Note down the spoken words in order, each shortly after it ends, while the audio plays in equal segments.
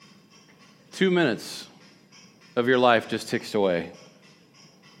2 minutes of your life just ticks away.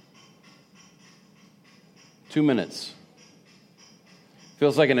 2 minutes.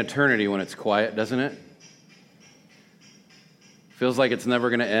 Feels like an eternity when it's quiet, doesn't it? Feels like it's never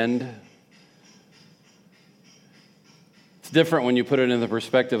going to end. It's different when you put it in the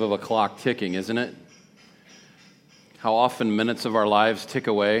perspective of a clock ticking, isn't it? How often minutes of our lives tick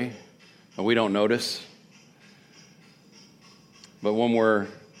away and we don't notice. But when we're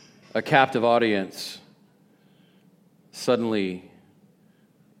a captive audience, suddenly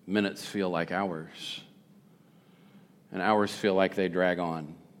minutes feel like hours, and hours feel like they drag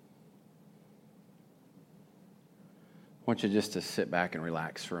on. I want you just to sit back and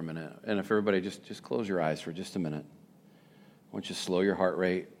relax for a minute. And if everybody just close your eyes for just a minute. I want you to slow your heart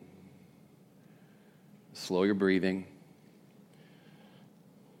rate, slow your breathing.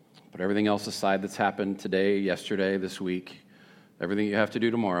 Put everything else aside that's happened today, yesterday, this week, everything you have to do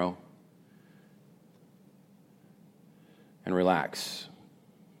tomorrow, and relax.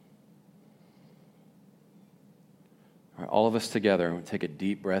 All right, all of us together, take a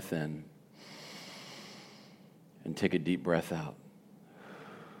deep breath in and take a deep breath out.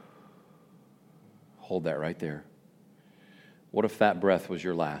 Hold that right there. What if that breath was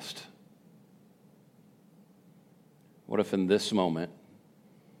your last? What if in this moment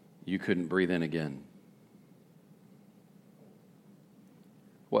you couldn't breathe in again?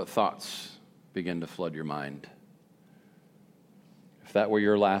 What thoughts begin to flood your mind? If that were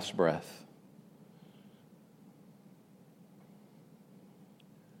your last breath,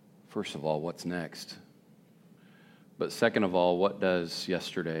 first of all, what's next? But second of all, what does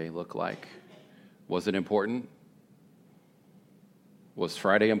yesterday look like? Was it important? Was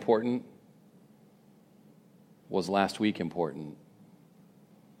Friday important? Was last week important?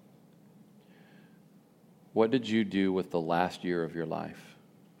 What did you do with the last year of your life?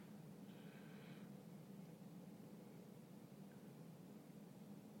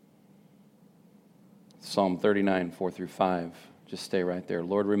 Psalm 39, 4-5. Just stay right there.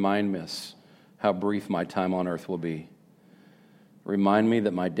 Lord, remind us how brief my time on earth will be. Remind me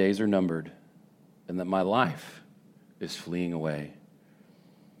that my days are numbered and that my life is fleeing away.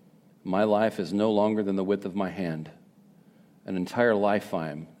 My life is no longer than the width of my hand. An entire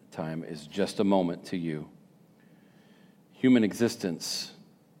lifetime is just a moment to you. Human existence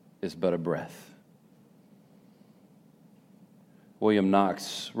is but a breath. William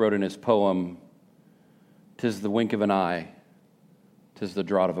Knox wrote in his poem, "'Tis the wink of an eye, 'tis the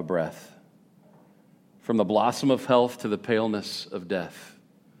draught of a breath. From the blossom of health to the paleness of death,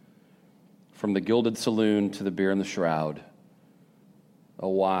 from the gilded saloon to the bier in the shroud, oh,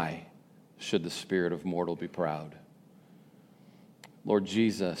 why should the spirit of mortal be proud?" Lord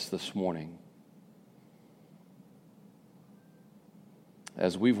Jesus, this morning,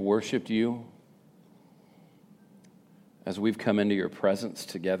 as we've worshiped you, as we've come into your presence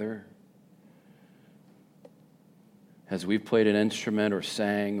together, as we've played an instrument or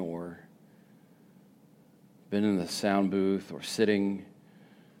sang or been in the sound booth or sitting,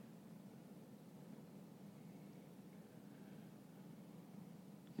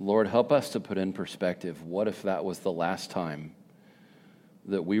 Lord, help us to put in perspective, what if that was the last time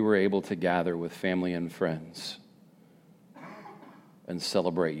that we were able to gather with family and friends and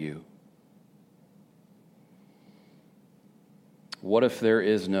celebrate you? What if there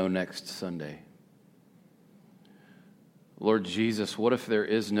is no next Sunday? Lord Jesus, what if there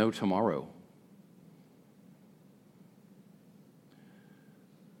is no tomorrow?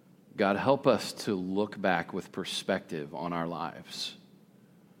 God, help us to look back with perspective on our lives,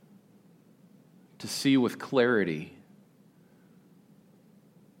 to see with clarity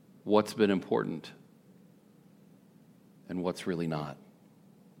what's been important and what's really not.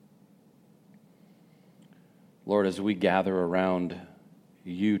 Lord, as we gather around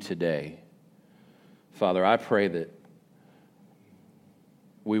you today, Father, I pray that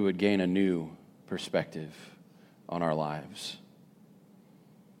we would gain a new perspective on our lives,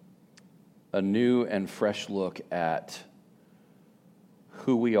 a new and fresh look at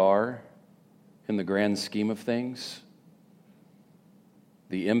who we are in the grand scheme of things,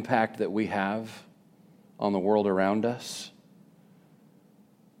 the impact that we have on the world around us,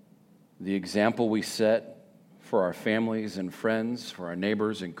 the example we set for our families and friends, for our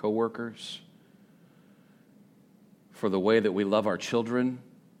neighbors and coworkers, for the way that we love our children,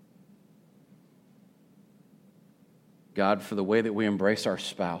 God, for the way that we embrace our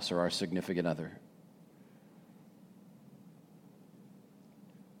spouse or our significant other.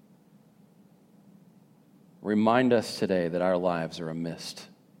 Remind us today that our lives are a mist.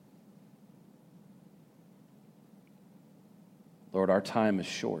 Lord, our time is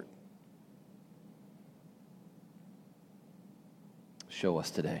short. show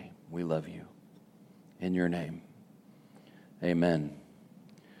us today. We love you. In your name, amen.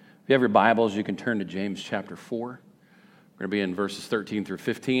 If you have your Bibles, you can turn to James chapter 4. We're going to be in verses 13 through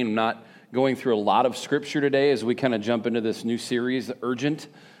 15. I'm not going through a lot of scripture today as we kind of jump into this new series, Urgent,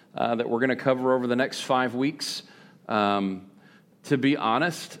 that we're going to cover over the next 5 weeks. To be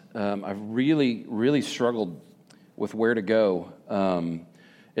honest, I've really struggled with where to go.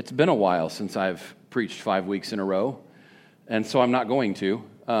 It's been a while since I've preached 5 weeks in a row, and so I'm not going to.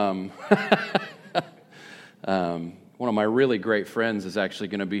 One of my really great friends is actually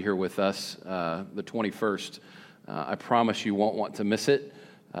going to be here with us the 21st. I promise you won't want to miss it.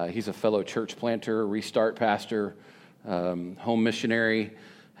 He's a fellow church planter, Restart pastor, home missionary,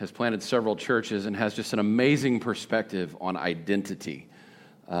 has planted several churches, and has just an amazing perspective on identity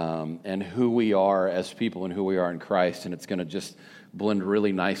and who we are as people and who we are in Christ. And it's going to just blend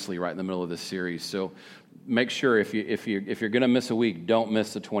really nicely right in the middle of this series. So make sure if you're going to miss a week, don't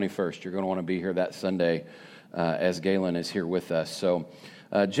miss the 21st. You're going to want to be here that Sunday as Galen is here with us. So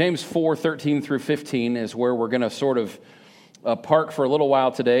James 4, 13 through 15 is where we're going to sort of park for a little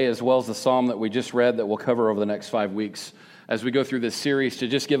while today, as well as the psalm that we just read that we'll cover over the next 5 weeks as we go through this series to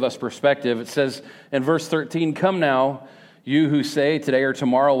just give us perspective. It says in verse 13, "Come now, you who say today or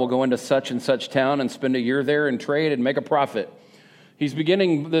tomorrow we'll go into such and such town and spend a year there and trade and make a profit." He's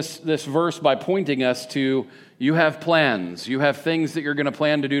beginning this verse by pointing us to, you have plans. You have things that you're going to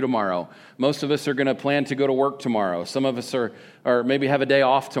plan to do tomorrow. Most of us are going to plan to go to work tomorrow. Some of us are maybe have a day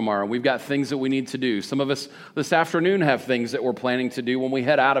off tomorrow. We've got things that we need to do. Some of us this afternoon have things that we're planning to do when we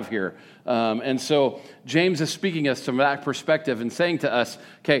head out of here. And so James is speaking us from that perspective and saying to us,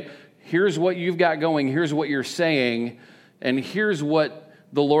 okay, here's what you've got going. Here's what you're saying. And here's what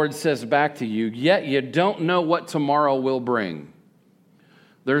the Lord says back to you. Yet you don't know what tomorrow will bring.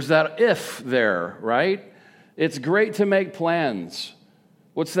 There's that if there, right? It's great to make plans.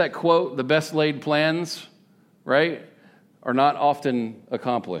 What's that quote? The best laid plans, right, are not often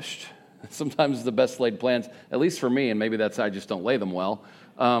accomplished. Sometimes the best laid plans, at least for me, and maybe that's I just don't lay them well,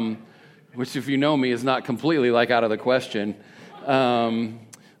 which if you know me is not completely like out of the question.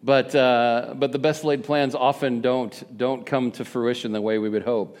 But the best laid plans often don't come to fruition the way we would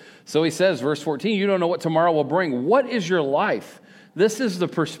hope. So he says, verse 14, you don't know what tomorrow will bring. What is your life? This is the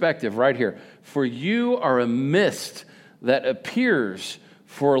perspective right here. For you are a mist that appears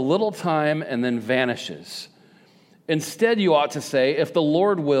for a little time and then vanishes. Instead, you ought to say, if the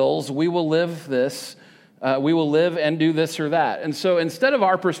Lord wills, we will live and do this or that. And so instead of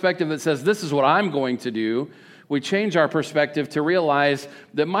our perspective that says, this is what I'm going to do, we change our perspective to realize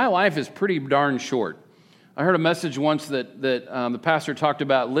that my life is pretty darn short. I heard a message once that the pastor talked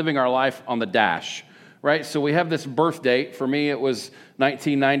about living our life on the dash. Right, so we have this birth date. For me, it was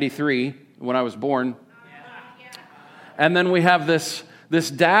 1993 when I was born. And then we have this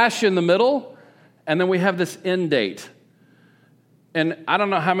dash in the middle, and then we have this end date. And I don't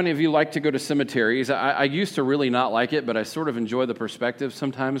know how many of you like to go to cemeteries. I used to really not like it, but I sort of enjoy the perspective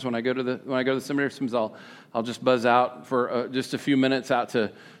sometimes when I go to the cemetery. Sometimes I'll just buzz out for just a few minutes out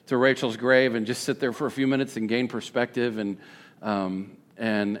to Rachel's grave and just sit there for a few minutes and gain perspective and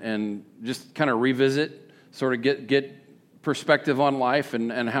just kind of revisit, sort of get perspective on life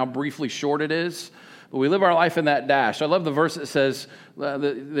and how briefly short it is. But we live our life in that dash. I love the verse that says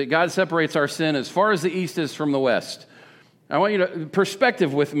that God separates our sin as far as the east is from the west. I want you to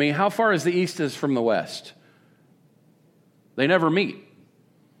perspective with me. How far is the east is from the west? They never meet,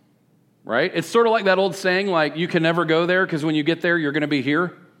 right? It's sort of like that old saying, like, you can never go there because when you get there, you're going to be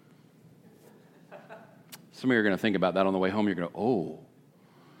here. Some of you are going to think about that on the way home. You're going to, oh,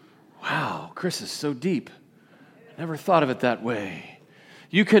 wow, Chris is so deep. Never thought of it that way.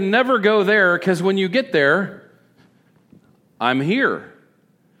 You can never go there because when you get there, I'm here.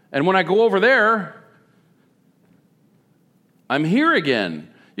 And when I go over there, I'm here again.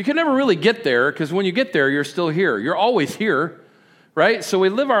 You can never really get there because when you get there, you're still here. You're always here, right? So we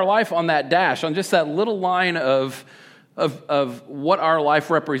live our life on that dash, on just that little line of what our life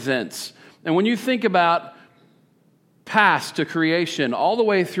represents. And when you think about past to creation, all the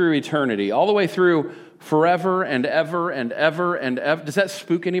way through eternity, all the way through forever and ever and ever and ever. Does that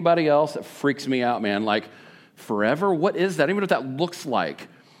spook anybody else? That freaks me out, man. Like, forever? What is that? I don't even know what that looks like.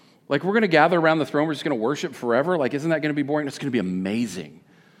 Like, we're going to gather around the throne, we're just going to worship forever? Like, isn't that going to be boring? It's going to be amazing.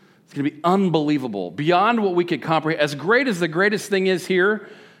 It's going to be unbelievable. Beyond what we could comprehend. As great as the greatest thing is here,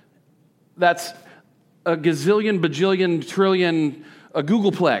 that's a gazillion, bajillion, trillion, a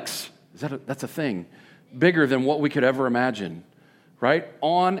Googleplex. That's a thing. Bigger than what we could ever imagine. Right?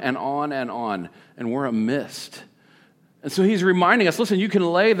 On and on and on. And we're a mist. And so he's reminding us, listen, you can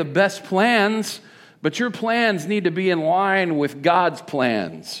lay the best plans, But your plans need to be in line with God's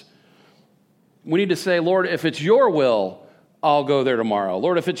plans. We need to say, Lord, if it's your will, I'll go there tomorrow.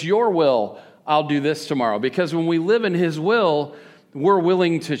 Lord, if it's your will, I'll do this tomorrow. Because when we live in his will, we're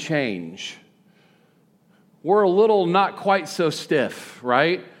willing to change. We're a little not quite so stiff,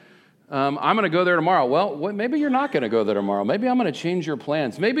 right? I'm going to go there tomorrow. Well, maybe you're not going to go there tomorrow. Maybe I'm going to change your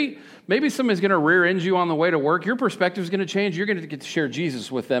plans. Maybe somebody's going to rear end you on the way to work. Your perspective is going to change. You're going to get to share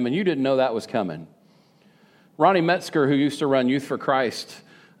Jesus with them, and you didn't know that was coming. Ronnie Metzger, who used to run Youth for Christ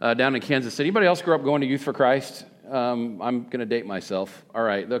down in Kansas City. Anybody else grew up going to Youth for Christ? I'm going to date myself. All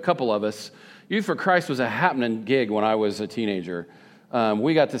right, a couple of us. Youth for Christ was a happening gig when I was a teenager.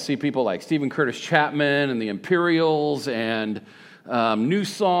 We got to see people like Stephen Curtis Chapman and the Imperials and New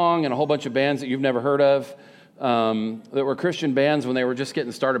Song and a whole bunch of bands that you've never heard of that were Christian bands when they were just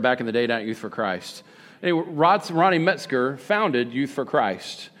getting started back in the day down at Youth for Christ. Anyway, Ronnie Metzger founded Youth for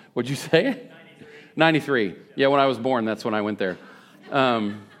Christ. What'd you say? 93. Yeah, when I was born, that's when I went there.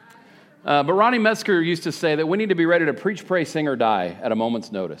 But Ronnie Metzger used to say that we need to be ready to preach, pray, sing, or die at a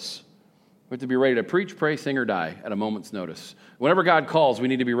moment's notice. We have to be ready to preach, pray, sing, or die at a moment's notice. Whenever God calls, we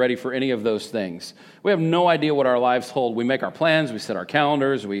need to be ready for any of those things. We have no idea what our lives hold. We make our plans, we set our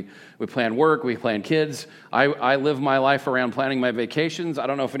calendars, we plan work, we plan kids. I live my life around planning my vacations. I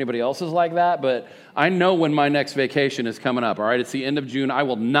don't know if anybody else is like that, but I know when my next vacation is coming up, all right? It's the end of June. I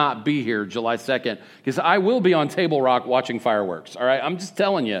will not be here July 2nd because I will be on Table Rock watching fireworks, all right? I'm just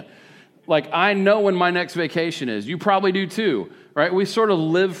telling you. Like, I know when my next vacation is. You probably do too, right? We sort of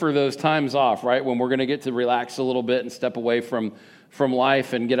live for those times off, right? When we're going to get to relax a little bit and step away from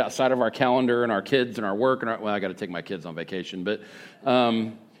life and get outside of our calendar and our kids and our work. Well, I got to take my kids on vacation, but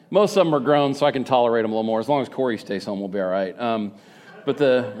most of them are grown, so I can tolerate them a little more. As long as Corey stays home, we'll be all right. But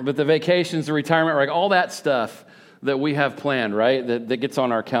the vacations, the retirement, right? All that stuff that we have planned, right? That gets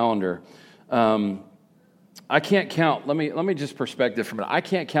on our calendar. I can't count. Let me just perspective from it. I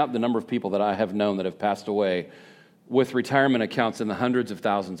can't count the number of people that I have known that have passed away with retirement accounts in the hundreds of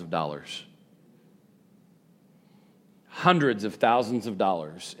thousands of dollars. Hundreds of thousands of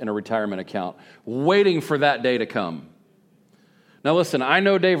dollars in a retirement account, waiting for that day to come. Now listen, I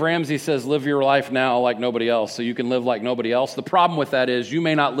know Dave Ramsey says live your life now like nobody else, so you can live like nobody else. The problem with that is you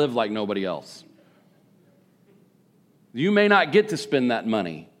may not live like nobody else. You may not get to spend that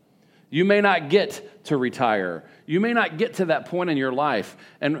money. You may not get to retire. You may not get to that point in your life.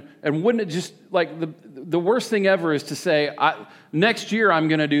 And wouldn't it just, like, the worst thing ever is to say, next year I'm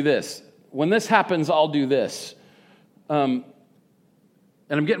going to do this. When this happens, I'll do this. And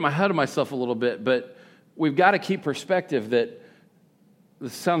I'm getting ahead of myself a little bit, but we've got to keep perspective that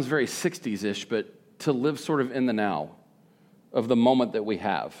this sounds very 60s-ish, but to live sort of in the now of the moment that we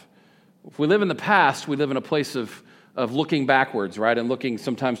have. If we live in the past, we live in a place of looking backwards, right, and looking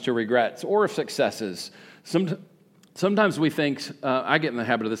sometimes to regrets or successes. Sometimes we think, I get in the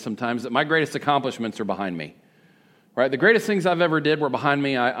habit of this sometimes, that my greatest accomplishments are behind me, right? The greatest things I've ever did were behind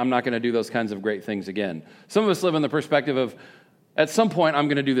me. I'm not going to do those kinds of great things again. Some of us live in the perspective of, at some point, I'm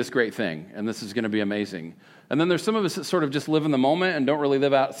going to do this great thing, and this is going to be amazing. And then there's some of us that sort of just live in the moment and don't really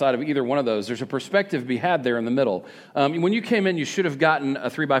live outside of either one of those. There's a perspective to be had there in the middle. When you came in, you should have gotten a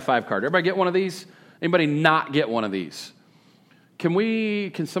 3x5 card. Everybody get one of these? Anybody not get one of these?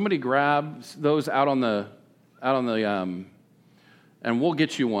 Can somebody grab those out on the and we'll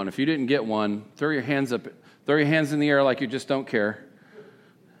get you one. If you didn't get one, throw your hands up, throw your hands in the air like you just don't care.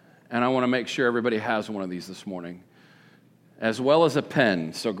 And I want to make sure everybody has one of these this morning, as well as a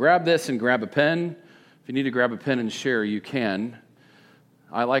pen. So grab this and grab a pen. If you need to grab a pen and share, you can.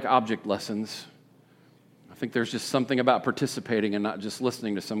 I like object lessons. I think there's just something about participating and not just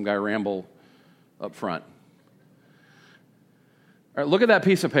listening to some guy ramble up front. All right, look at that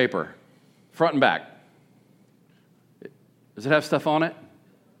piece of paper, front and back. Does it have stuff on it?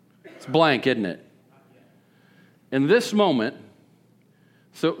 It's blank, isn't it? In this moment,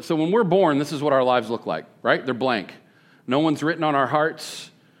 so when we're born, this is what our lives look like, right? They're blank. No one's written on our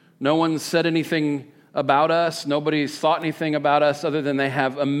hearts. No one's said anything about us. Nobody's thought anything about us other than they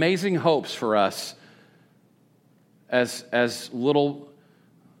have amazing hopes for us as little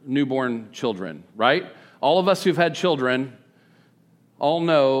newborn children, right? All of us who've had children all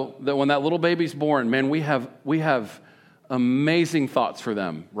know that when that little baby's born, man, we have amazing thoughts for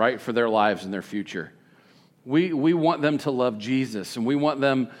them, right? For their lives and their future. We want them to love Jesus, and we want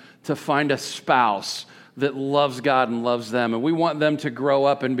them to find a spouse that loves God and loves them, and we want them to grow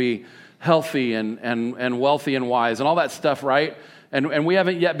up and be healthy and wealthy and wise and all that stuff, right? And we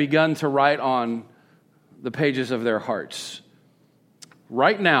haven't yet begun to write on the pages of their hearts.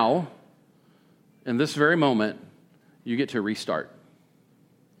 Right now, in this very moment, you get to restart.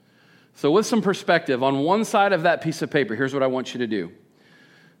 So with some perspective, on one side of that piece of paper, here's what I want you to do.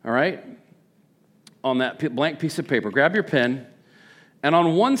 All right? On that blank piece of paper, grab your pen, and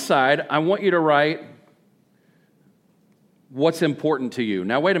on one side, I want you to write what's important to you.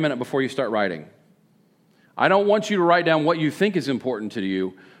 Now, wait a minute before you start writing. I don't want you to write down what you think is important to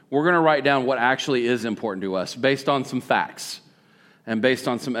you. We're going to write down what actually is important to us based on some facts and based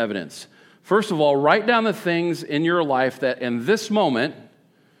on some evidence. First of all, write down the things in your life that in this moment,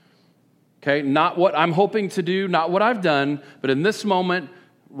 okay, not what I'm hoping to do, not what I've done, but in this moment,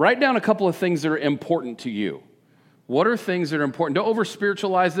 write down a couple of things that are important to you. What are things that are important? Don't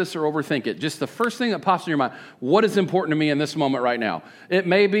over-spiritualize this or overthink it. Just the first thing that pops in your mind, what is important to me in this moment right now? It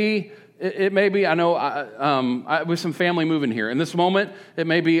may be, I know with some family moving here. In this moment, it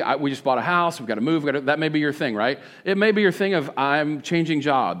may be we just bought a house, we've got to move, that may be your thing, right? It may be your thing of I'm changing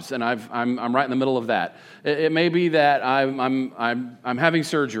jobs and I'm right in the middle of that. It may be that I'm having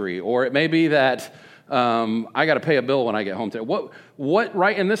surgery, or it may be that I got to pay a bill when I get home today. What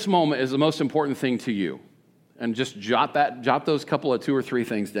right in this moment is the most important thing to you? And just jot those couple of 2 or 3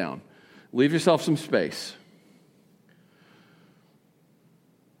 things down. Leave yourself some space.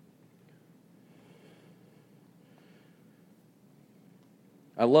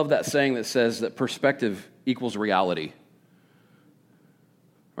 I love that saying that says that perspective equals reality.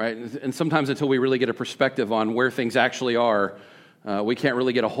 Right? And sometimes until we really get a perspective on where things actually are, we can't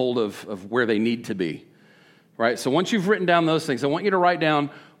really get a hold of where they need to be. Right? So once you've written down those things, I want you to write down,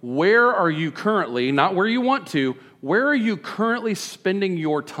 where are you currently, not where you want to, where are you currently spending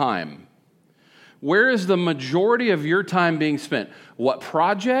your time? Where is the majority of your time being spent? What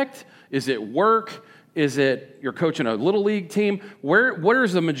project? Is it work? Is it you're coaching a little league team? Where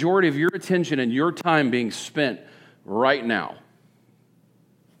is the majority of your attention and your time being spent right now?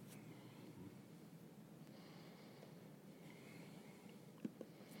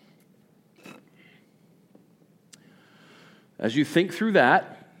 As you think through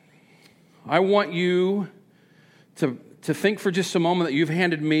that, I want you to think for just a moment that you've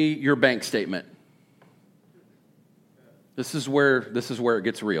handed me your bank statement. This is where it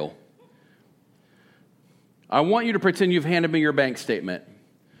gets real. I want you to pretend you've handed me your bank statement.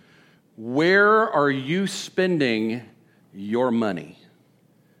 Where are you spending your money?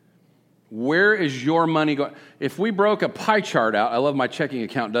 Where is your money going? If we broke a pie chart out, I love my checking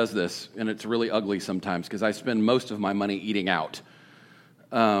account does this, and it's really ugly sometimes because I spend most of my money eating out.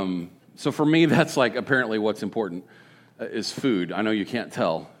 So for me, that's like apparently what's important is food. I know you can't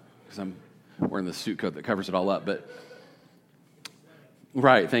tell because I'm wearing the suit coat that covers it all up, but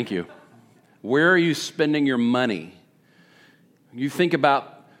right, thank you. Where are you spending your money? You think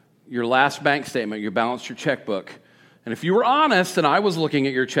about your last bank statement, your balance, your checkbook. And if you were honest and I was looking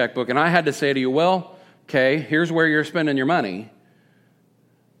at your checkbook and I had to say to you, well, okay, here's where you're spending your money.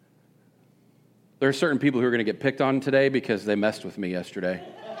 There are certain people who are going to get picked on today because they messed with me yesterday.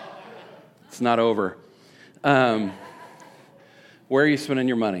 It's not over. Where are you spending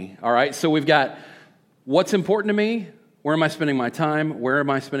your money? All right, so we've got what's important to me. Where am I spending my time? Where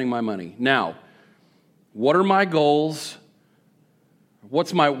am I spending my money? Now, what are my goals?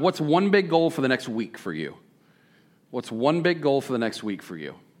 What's one big goal for the next week for you? What's one big goal for the next week for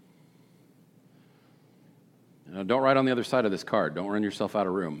you? Now, don't write on the other side of this card. Don't run yourself out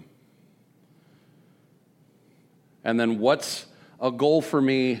of room. And then what's a goal for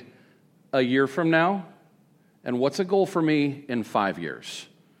me a year from now? And what's a goal for me in 5 years?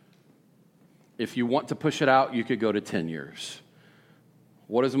 If you want to push it out, you could go to 10 years.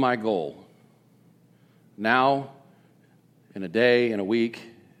 What is my goal? Now, in a day, in a week,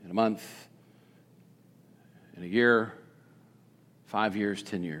 in a month, in a year, 5 years,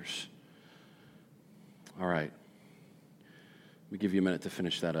 10 years. All right. Let me give you a minute to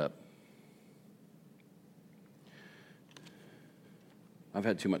finish that up. I've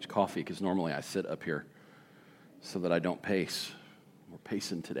had too much coffee because normally I sit up here so that I don't pace. We're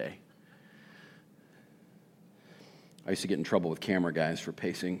pacing today. I used to get in trouble with camera guys for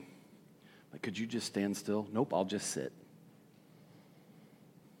pacing. Like, could you just stand still? Nope, I'll just sit.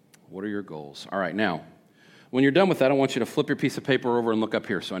 What are your goals? All right, now, when you're done with that, I want you to flip your piece of paper over and look up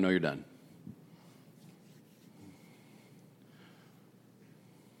here so I know you're done.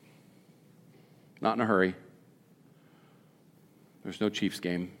 Not in a hurry. There's no Chiefs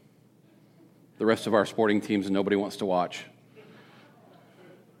game. The rest of our sporting teams nobody wants to watch.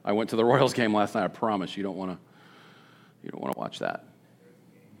 I went to the Royals game last night. I promise you don't want to watch that.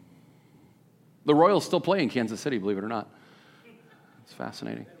 The Royals still play in Kansas City, believe it or not. It's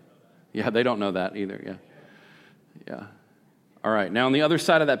fascinating. Yeah, they don't know that either. Yeah. All right, now on the other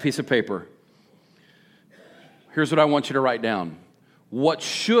side of that piece of paper, here's what I want you to write down. What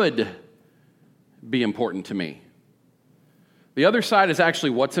should be important to me? The other side is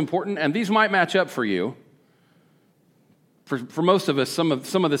actually what's important, and these might match up for you. For most of us, some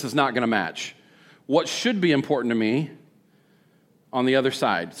of this is not going to match. What should be important to me on the other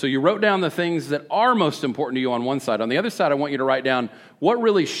side. So you wrote down the things that are most important to you on one side. On the other side, I want you to write down what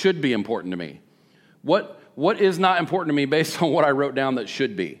really should be important to me. What is not important to me based on what I wrote down that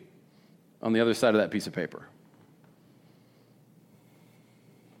should be on the other side of that piece of paper.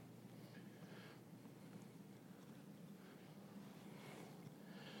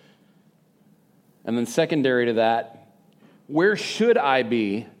 And then secondary to that, where should I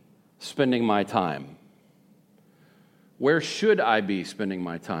be spending my time? Where should I be spending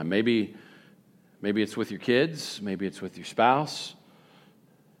my time? Maybe it's with your kids. Maybe it's with your spouse.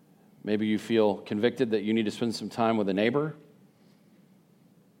 Maybe you feel convicted that you need to spend some time with a neighbor.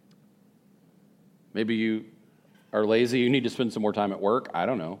 Maybe you are lazy. You need to spend some more time at work. I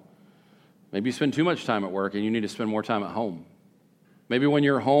don't know. Maybe you spend too much time at work and you need to spend more time at home. Maybe when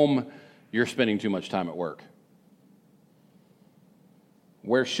you're home, you're spending too much time at work.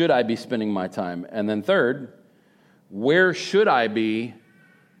 Where should I be spending my time? And then third, where should I be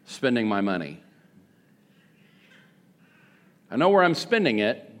spending my money? I know where I'm spending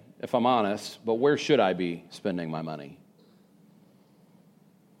it, if I'm honest, but where should I be spending my money?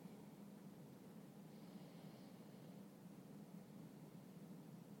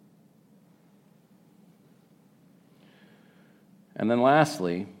 And then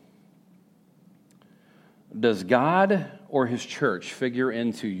lastly, does God or His church figure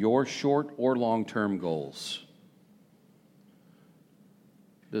into your short or long-term goals?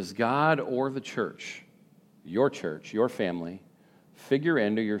 Does God or the church, your family, figure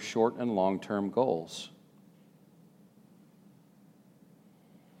into your short and long-term goals?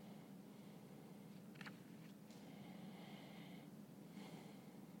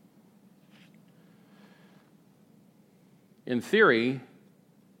 In theory,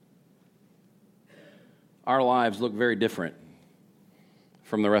 our lives look very different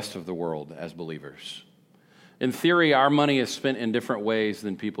from the rest of the world as believers. In theory, our money is spent in different ways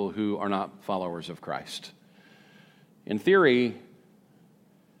than people who are not followers of Christ. In theory,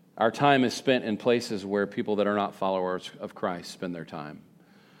 our time is spent in places where people that are not followers of Christ spend their time.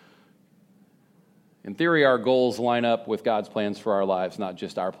 In theory, our goals line up with God's plans for our lives, not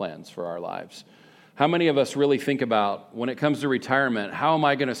just our plans for our lives. How many of us really think about, when it comes to retirement, how am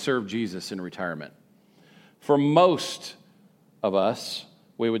I going to serve Jesus in retirement? For most of us,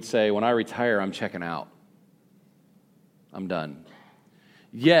 we would say, when I retire, I'm checking out. I'm done.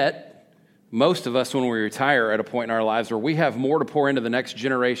 Yet, most of us, when we retire, are at a point in our lives where we have more to pour into the next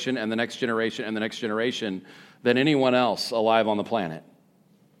generation and the next generation and the next generation than anyone else alive on the planet.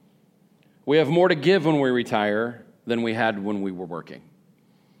 We have more to give when we retire than we had when we were working.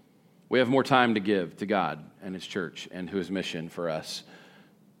 We have more time to give to God and His church and to His mission for us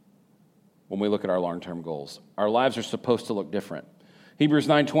when we look at our long-term goals. Our lives are supposed to look different. Hebrews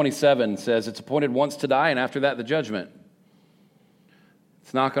 9:27 says, it's appointed once to die, and after that, the judgment.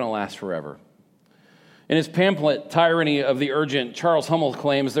 It's not going to last forever. In his pamphlet, Tyranny of the Urgent, Charles Hummel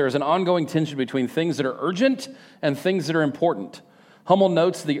claims there is an ongoing tension between things that are urgent and things that are important. Hummel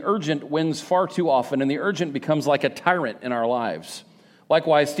notes the urgent wins far too often, and the urgent becomes like a tyrant in our lives.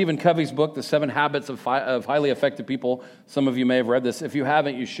 Likewise, Stephen Covey's book, The 7 Habits of Highly Effective People, some of you may have read this. If you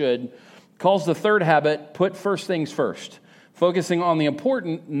haven't, you should, calls the third habit, put first things first. Focusing on the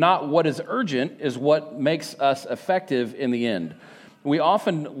important, not what is urgent, is what makes us effective in the end. We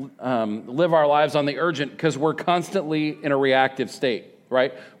often live our lives on the urgent because we're constantly in a reactive state,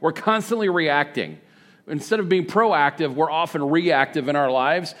 right? We're constantly reacting. Instead of being proactive, we're often reactive in our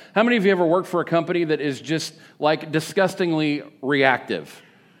lives. How many of you ever worked for a company that is just like disgustingly reactive?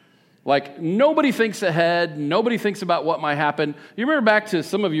 Like nobody thinks ahead, nobody thinks about what might happen. You remember back to,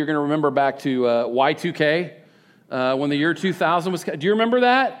 some of you are going to remember back to Y2K, when the year 2000 was, do you remember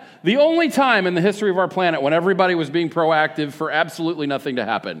that? The only time in the history of our planet when everybody was being proactive for absolutely nothing to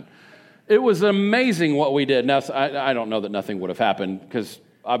happen. It was amazing what we did. Now, I don't know that nothing would have happened because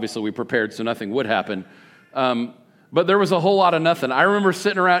obviously we prepared so nothing would happen. But there was a whole lot of nothing. I remember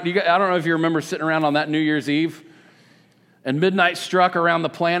sitting around, I don't know if you remember sitting around on that New Year's Eve, and midnight struck around the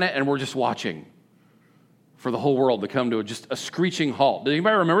planet, and we're just watching for the whole world to come to just a screeching halt. Does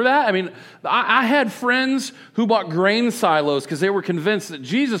anybody remember that? I mean, I had friends who bought grain silos because they were convinced that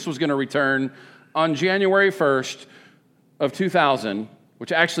Jesus was going to return on January 1st of 2000,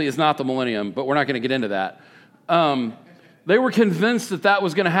 which actually is not the millennium, but we're not going to get into that. They were convinced that that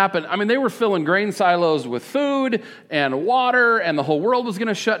was going to happen. I mean, they were filling grain silos with food and water, and the whole world was going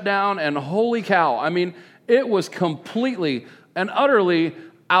to shut down, and holy cow. I mean, it was completely and utterly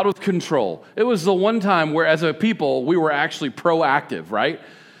out of control. It was the one time where, as a people, we were actually proactive, right?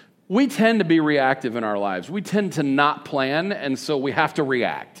 We tend to be reactive in our lives. We tend to not plan, and so we have to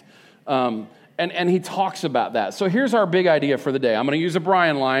react. And he talks about that. So here's our big idea for the day. I'm going to use a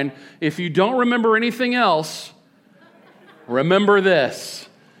Brian line. If you don't remember anything else, remember this,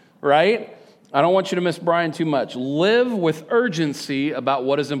 right? I don't want you to miss Brian too much. Live with urgency about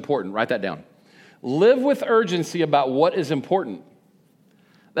what is important. Write that down. Live with urgency about what is important.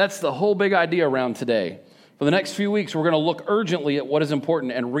 That's the whole big idea around today. For the next few weeks, we're going to look urgently at what is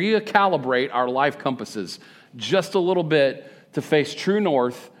important and recalibrate our life compasses just a little bit to face true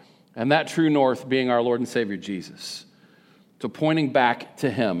north, and that true north being our Lord and Savior, Jesus. So pointing back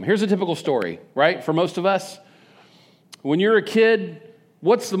to Him. Here's a typical story, right? For most of us, when you're a kid,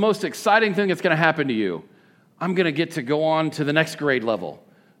 what's the most exciting thing that's going to happen to you? I'm going to get to go on to the next grade level.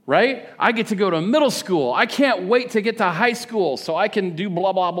 Right? I get to go to middle school. I can't wait to get to high school so I can do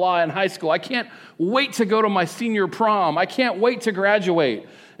blah, blah, blah in high school. I can't wait to go to my senior prom. I can't wait to graduate.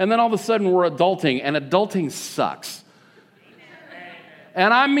 And then all of a sudden we're adulting, and adulting sucks.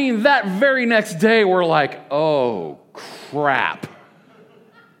 And I mean, that very next day we're like, oh, crap.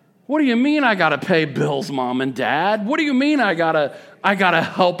 What do you mean I got to pay bills, Mom and Dad? What do you mean I gotta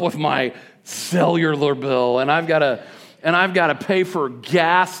help with my cellular bill, and I've got to pay for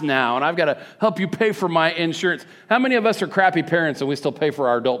gas now, and I've got to help you pay for my insurance. How many of us are crappy parents and we still pay for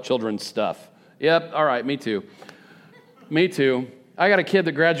our adult children's stuff? Yep, all right, me too. Me too. I got a kid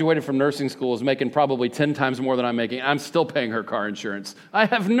that graduated from nursing school, is making probably 10 times more than I'm making. I'm still paying her car insurance. I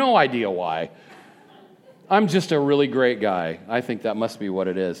have no idea why. I'm just a really great guy. I think that must be what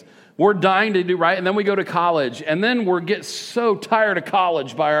it is. We're dying to do right, and then we go to college, and then we get so tired of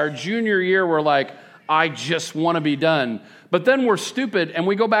college. By our junior year, we're like, I just want to be done. But then we're stupid and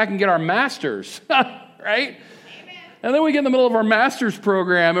we go back and get our master's, right? Amen. And then we get in the middle of our master's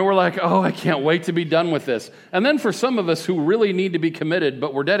program and we're like, oh, I can't wait to be done with this. And then for some of us who really need to be committed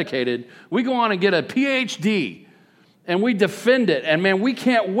but we're dedicated, we go on and get a PhD and we defend it. And man, we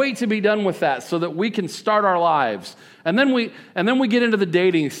can't wait to be done with that so that we can start our lives. And then we get into the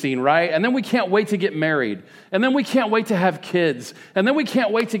dating scene, right? And then we can't wait to get married. And then we can't wait to have kids. And then we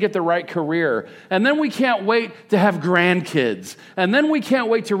can't wait to get the right career. And then we can't wait to have grandkids. And then we can't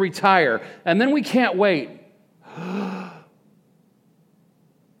wait to retire. And then we can't wait.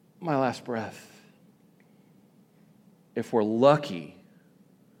 My last breath, if we're lucky,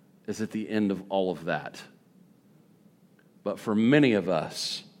 is at the end of all of that. But for many of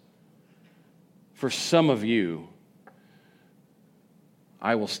us, for some of you,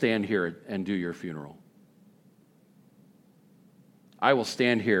 I will stand here and do your funeral. I will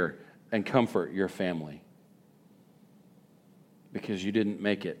stand here and comfort your family because you didn't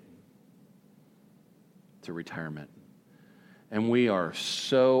make it to retirement. And we are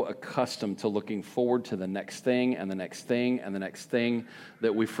so accustomed to looking forward to the next thing and the next thing and the next thing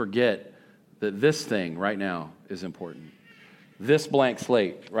that we forget that this thing right now is important. This blank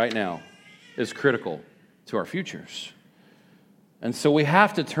slate right now is critical to our futures. And so we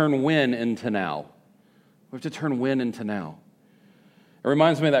have to turn when into now. We have to turn when into now. It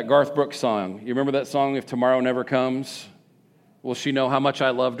reminds me of that Garth Brooks song. You remember that song, If Tomorrow Never Comes? Will she know how much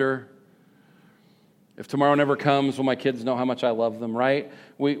I loved her? If tomorrow never comes, will my kids know how much I love them, right?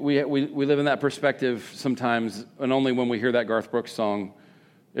 We live in that perspective sometimes, and only when we hear that Garth Brooks song,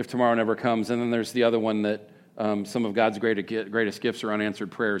 If Tomorrow Never Comes. And then there's the other one that some of God's greatest gifts are unanswered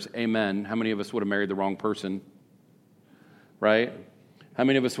prayers. Amen. How many of us would have married the wrong person? Right? How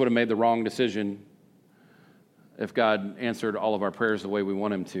many of us would have made the wrong decision if God answered all of our prayers the way we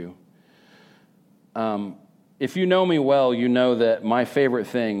want Him to? If you know me well, you know that my favorite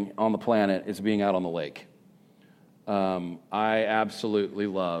thing on the planet is being out on the lake. I absolutely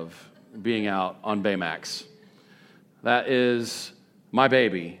love being out on Baymax. That is my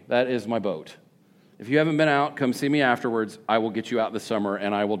baby. That is my boat. If you haven't been out, come see me afterwards. I will get you out this summer,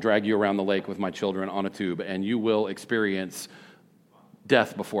 and I will drag you around the lake with my children on a tube, and you will experience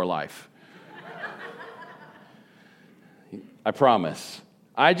death before life. I promise.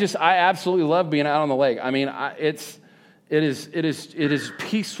 I absolutely love being out on the lake. I mean, it is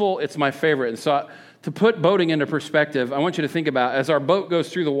peaceful. It's my favorite. And so, to put boating into perspective, I want you to think about as our boat goes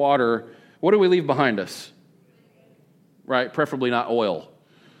through the water, what do we leave behind us? Right? Preferably not oil.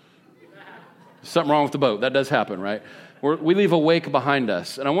 Something wrong with the boat. That does happen, right? We leave a wake behind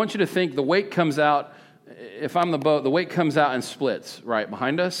us. And I want you to think the wake comes out, if I'm the boat, the wake comes out and splits right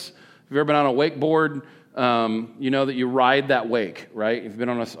behind us. Have you ever been on a wakeboard? You know that you ride that wake, right? If you've been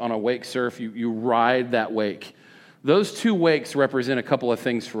on a wake surf, you ride that wake. Those two wakes represent a couple of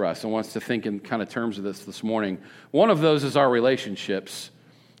things for us. I want us to think in kind of terms of this morning. One of those is our relationships,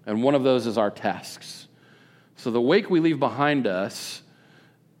 And one of those is our tasks. So the wake we leave behind us,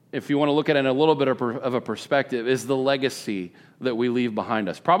 if you want to look at it in a little bit of a perspective, is the legacy that we leave behind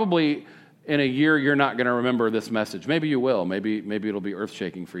us. Probably in a year, you're not going to remember this message. Maybe you will. Maybe it'll be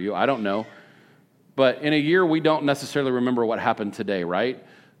earth-shaking for you. I don't know. But in a year, we don't necessarily remember what happened today, right?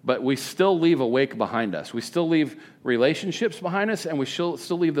 But we still leave a wake behind us. We still leave relationships behind us, and we still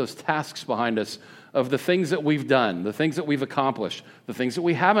leave those tasks behind us of the things that we've done, the things that we've accomplished, the things that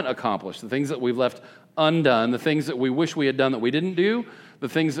we haven't accomplished, the things that we've left undone, the things that we wish we had done that we didn't do, the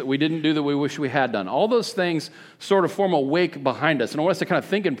things that we didn't do that we wish we had done. All those things sort of form a wake behind us. And I want us to kind of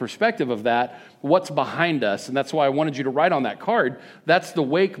think in perspective of that, what's behind us. And that's why I wanted you to write on that card, that's the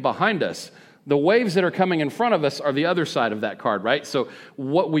wake behind us. The waves that are coming in front of us are the other side of that card, right? So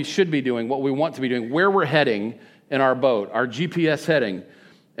what we should be doing, what we want to be doing, where we're heading in our boat, our GPS heading,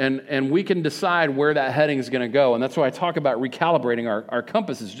 and we can decide where that heading is going to go. And that's why I talk about recalibrating our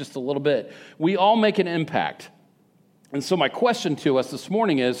compasses just a little bit. We all make an impact. And so my question to us this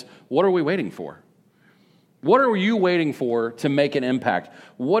morning is, what are we waiting for? What are you waiting for to make an impact?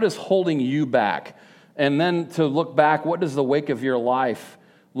 What is holding you back? And then to look back, what does the wake of your life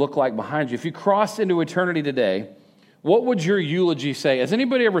look like behind you? If you crossed into eternity today, what would your eulogy say? Has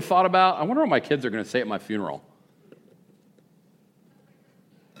anybody ever thought about, I wonder what my kids are going to say at my funeral?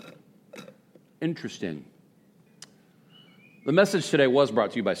 Interesting. The message today was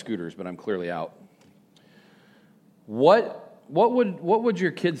brought to you by Scooters, but I'm clearly out. What would your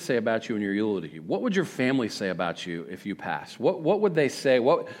kids say about you in your eulogy? What would your family say about you if you passed? What would they say?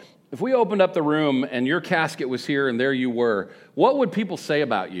 If we opened up the room and your casket was here and there you were, what would people say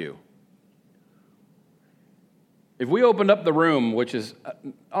about you? If we opened up the room, which is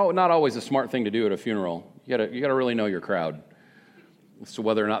not always a smart thing to do at a funeral, you gotta really know your crowd as to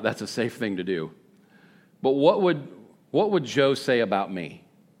whether or not that's a safe thing to do. But what would Joe say about me?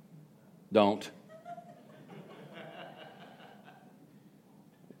 Don't.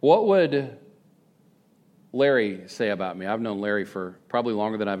 What would Larry say about me? I've known Larry for probably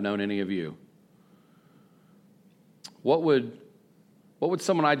longer than I've known any of you. What would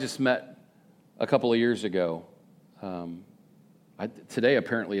someone I just met a couple of years ago? Today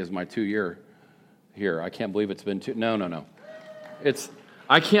apparently is my 2-year here. I can't believe it's been No.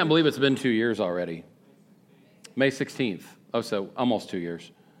 I can't believe it's been 2 years already. May 16th. Oh, so almost 2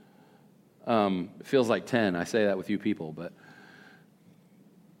 years. It feels like 10. I say that with you people, but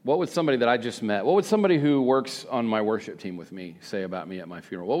what would somebody that I just met, what would somebody who works on my worship team with me say about me at my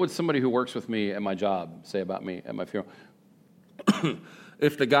funeral? What would somebody who works with me at my job say about me at my funeral?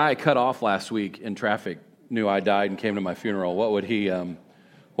 If the guy cut off last week in traffic knew I died and came to my funeral, what would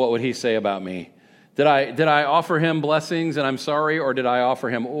he say about me? Did I offer him blessings and I'm sorry, or did I offer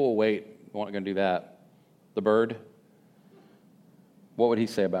him, oh, wait, I'm not going to do that? The bird? What would he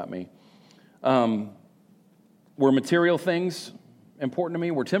say about me? Were material things important to me?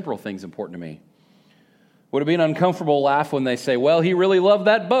 Were temporal things important to me? Would it be an uncomfortable laugh when they say, well, he really loved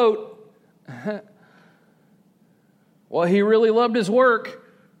that boat? Well, he really loved his work.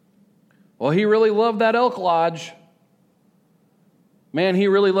 Well, he really loved that elk lodge. Man, he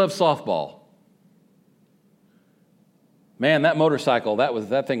really loved softball. Man, that motorcycle,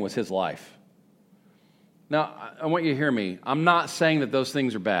 that thing was his life. Now, I want you to hear me. I'm not saying that those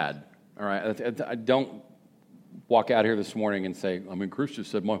things are bad, all right? I don't walk out here this morning and say, Chris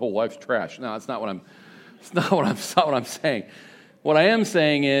just said my whole life's trash. No, that's not what I'm saying. What I am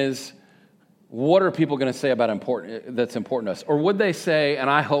saying is, what are people going to say about that's important to us? Or would they say, and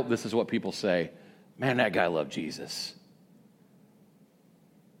I hope this is what people say, man, that guy loved Jesus.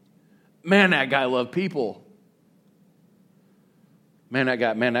 Man, that guy loved people. Man, that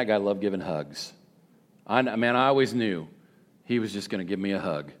guy loved giving hugs. I always knew he was just going to give me a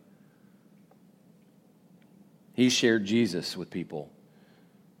hug. He shared Jesus with people.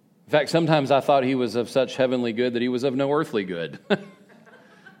 In fact, sometimes I thought he was of such heavenly good that he was of no earthly good.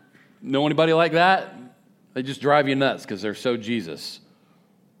 Know anybody like that? They just drive you nuts because they're so Jesus.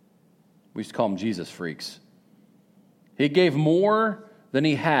 We used to call them Jesus freaks. He gave more than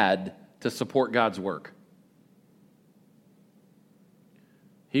he had to support God's work.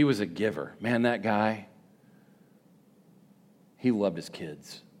 He was a giver. Man, that guy, he loved his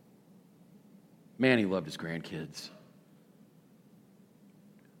kids. Man, he loved his grandkids.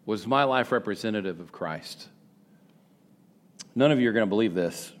 Was my life representative of Christ? None of you are going to believe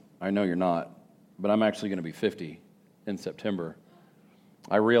this. I know you're not, but I'm actually going to be 50 in September.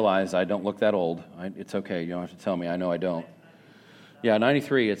 I realize I don't look that old. It's okay. You don't have to tell me. I know I don't. Yeah,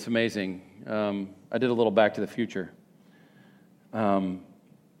 93. It's amazing. I did a little Back to the Future.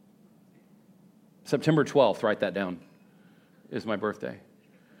 September 12th, write that down, is my birthday.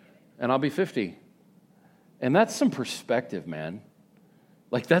 and I'll be 50. And that's some perspective, man.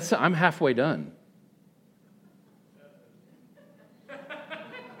 Like I'm halfway done.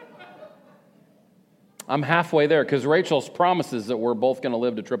 I'm halfway there because Rachel's promises that we're both going to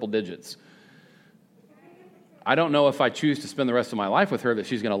live to triple digits. I don't know if I choose to spend the rest of my life with her that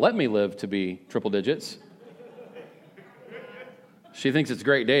she's going to let me live to be triple digits. She thinks it's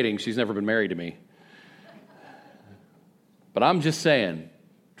great dating. She's never been married to me. But I'm just saying,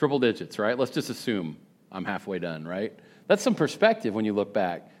 triple digits, right? Let's just assume I'm halfway done, right? That's some perspective when you look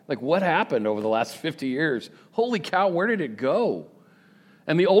back. Like, what happened over the last 50 years? Holy cow, where did it go?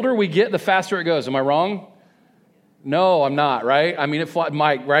 And the older we get, the faster it goes. Am I wrong? No, I'm not, right? I mean,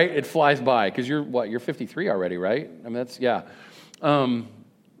 Mike, right? It flies by because you're 53 already, right? I mean, yeah.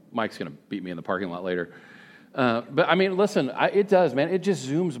 Mike's going to beat me in the parking lot later. But I mean, listen, it does, man. It just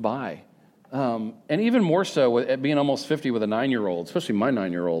zooms by. And even more so with being almost 50 with a 9-year-old, especially my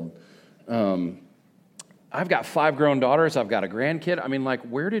 9-year-old. I've got 5 grown daughters. I've got a grandkid. I mean, like,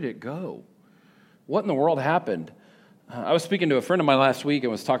 where did it go? What in the world happened? I was speaking to a friend of mine last week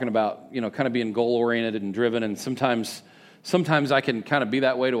and was talking about, kind of being goal-oriented and driven, and sometimes I can kind of be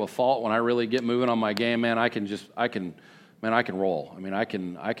that way to a fault. When I really get moving on my game, man, I can roll. I mean, I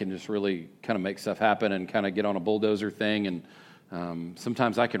can just really kind of make stuff happen and kind of get on a bulldozer thing, and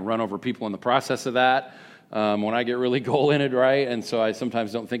sometimes I can run over people in the process of that when I get really goal-oriented, right? And so I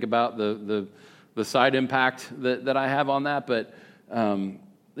sometimes don't think about the side impact that I have on that, but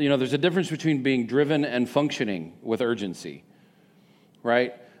there's a difference between being driven and functioning with urgency,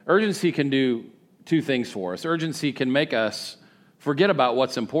 right? Urgency can do 2 things for us. Urgency can make us forget about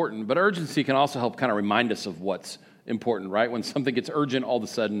what's important, but urgency can also help kind of remind us of what's important, right? When something gets urgent, all of a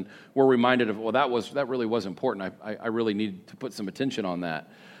sudden we're reminded of, well, that really was important. I really need to put some attention on that.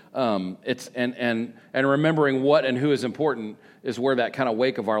 And remembering what and who is important is where that kind of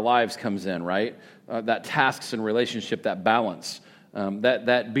wake of our lives comes in, right? That tasks and relationship, that balance.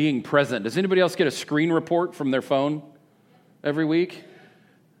 That being present. Does anybody else get a screen report from their phone every week?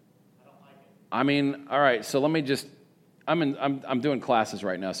 I don't like it. I mean, all right. So let me just. I'm doing classes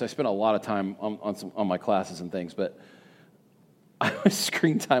right now, so I spend a lot of time on my classes and things. But my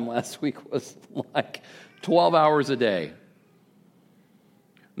screen time last week was like 12 hours a day.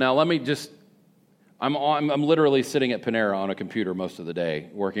 Now let me just. I'm literally sitting at Panera on a computer most of the day,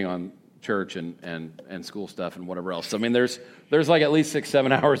 working on church and school stuff and whatever else. So, I mean, there's like at least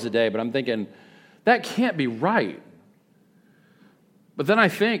 6-7 hours a day, but I'm thinking, that can't be right. But then I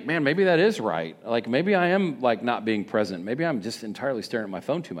think, man, maybe that is right. Like, maybe I am, like, not being present. Maybe I'm just entirely staring at my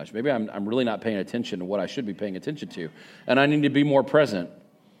phone too much. Maybe I'm really not paying attention to what I should be paying attention to. And I need to be more present.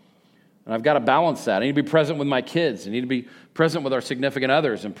 And I've got to balance that. I need to be present with my kids. I need to be present with our significant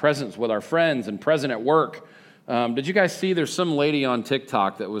others and present with our friends and present at work. Did you guys see there's some lady on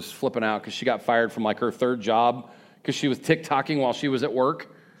TikTok that was flipping out because she got fired from like her 3rd job because she was TikToking while she was at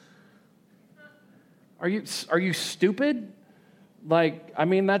work? Are you stupid? Like,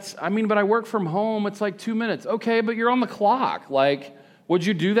 but I work from home. It's like 2 minutes. Okay, but you're on the clock. Like, would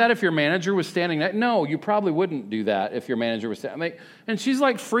you do that if your manager was standing there? No, you probably wouldn't do that if your manager was standing. And she's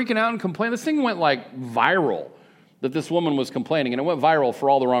like freaking out and complaining. This thing went like viral that this woman was complaining, and it went viral for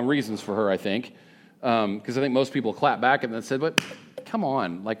all the wrong reasons for her, I think. Because I think most people clapped back and then said, but come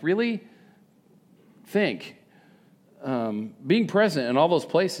on, like really think. Being present in all those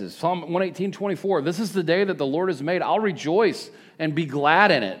places. Psalm 118:24, this is the day that the Lord has made. I'll rejoice and be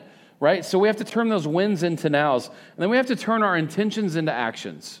glad in it, right? So we have to turn those wins into nows. And then we have to turn our intentions into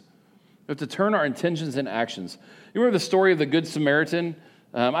actions. We have to turn our intentions into actions. You remember the story of the Good Samaritan?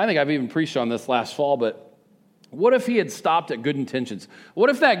 I think I've even preached on this last fall, but what if he had stopped at good intentions? What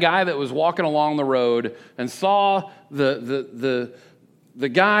if that guy that was walking along the road and saw the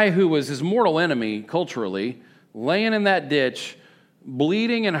guy who was his mortal enemy culturally laying in that ditch,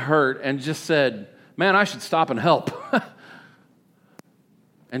 bleeding and hurt, and just said, man, I should stop and help.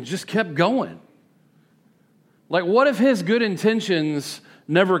 And just kept going. Like, what if his good intentions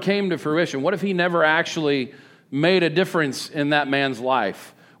never came to fruition? What if he never actually made a difference in that man's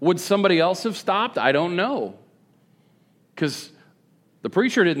life? Would somebody else have stopped? I don't know. Because the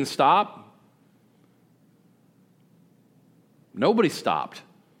preacher didn't stop. Nobody stopped,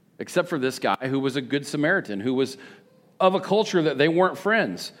 except for this guy who was a good Samaritan, who was of a culture that they weren't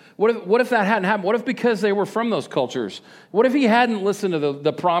friends. What if that hadn't happened? What if because they were from those cultures? What if he hadn't listened to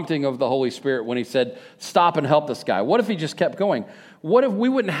the prompting of the Holy Spirit when he said, stop and help this guy? What if he just kept going? What if we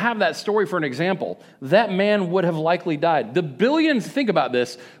wouldn't have that story for an example? That man would have likely died. The billions, think about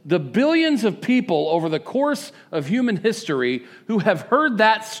this, the billions of people over the course of human history who have heard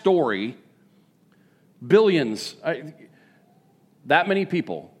that story, billions, that many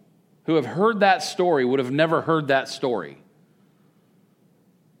people who have heard that story would have never heard that story?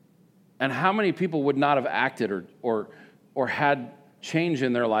 And how many people would not have acted or had change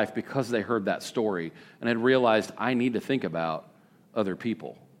in their life because they heard that story and had realized, I need to think about other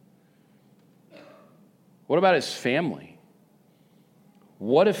people? What about his family?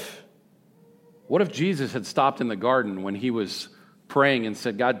 What if Jesus had stopped in the garden when he was praying and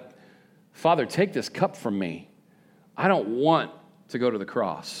said, God, Father, take this cup from me. I don't want to go to the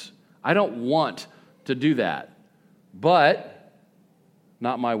cross. I don't want to do that. But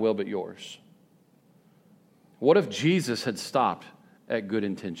not my will, but yours. What if Jesus had stopped at good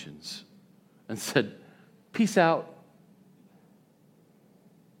intentions and said, peace out.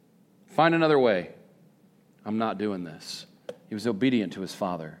 Find another way. I'm not doing this. He was obedient to his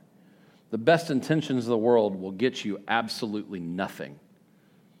Father. The best intentions of the world will get you absolutely nothing.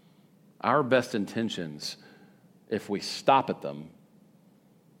 Our best intentions, if we stop at them,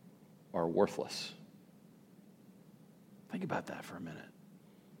 are worthless. Think about that for a minute.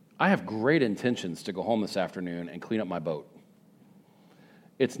 I have great intentions to go home this afternoon and clean up my boat.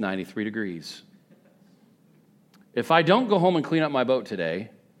 It's 93 degrees. If I don't go home and clean up my boat today,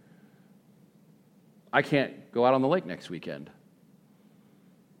 I can't go out on the lake next weekend.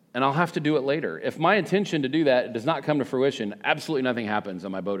 And I'll have to do it later. If my intention to do that does not come to fruition, absolutely nothing happens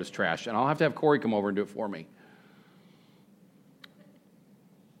and my boat is trashed. And I'll have to have Corey come over and do it for me.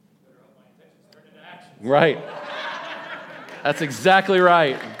 Right. That's exactly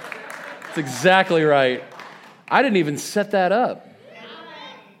right. That's exactly right. I didn't even set that up.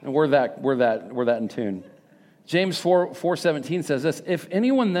 And we're that in tune. James 4:17 says this, if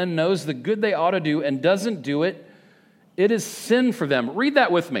anyone then knows the good they ought to do and doesn't do it, it is sin for them. Read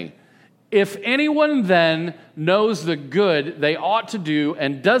that with me. If anyone then knows the good they ought to do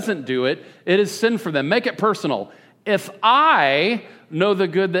and doesn't do it, it is sin for them. Make it personal. If I know the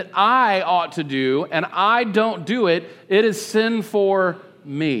good that I ought to do and I don't do it, it is sin for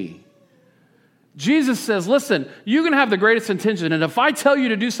me. Jesus says, listen, you can have the greatest intention, and if I tell you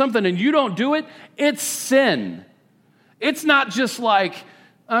to do something and you don't do it, it's sin. It's not just like,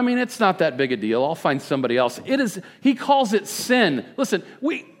 it's not that big a deal. I'll find somebody else. It is. He calls it sin. Listen,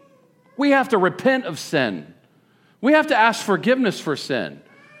 we have to repent of sin. We have to ask forgiveness for sin.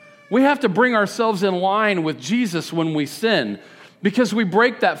 We have to bring ourselves in line with Jesus when we sin, because we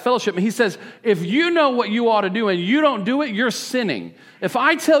break that fellowship. And he says, if you know what you ought to do and you don't do it, you're sinning. If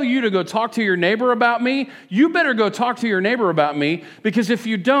I tell you to go talk to your neighbor about me, you better go talk to your neighbor about me, because if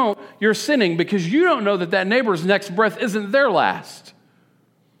you don't, you're sinning, because you don't know that neighbor's next breath isn't their last.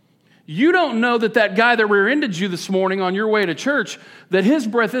 You don't know that guy that rear-ended you this morning on your way to church, that his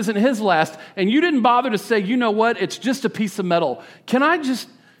breath isn't his last, and you didn't bother to say, you know what, it's just a piece of metal. I just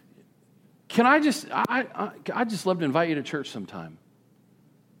love to invite you to church sometime.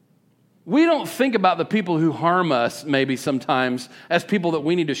 We don't think about the people who harm us maybe sometimes as people that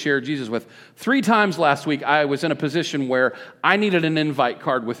we need to share Jesus with. 3 times last week, I was in a position where I needed an invite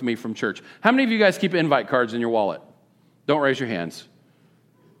card with me from church. How many of you guys keep invite cards in your wallet? Don't raise your hands.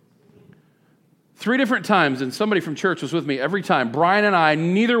 3 different times, and somebody from church was with me every time. Brian and I,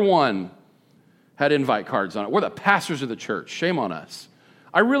 neither one had invite cards on it. We're the pastors of the church. Shame on us.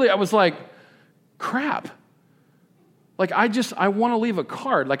 I was like, crap. Like, I want to leave a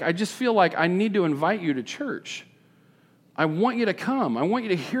card. Like, I just feel like I need to invite you to church. I want you to come. I want you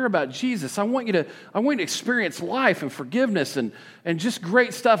to hear about Jesus. I want you to experience life and forgiveness and just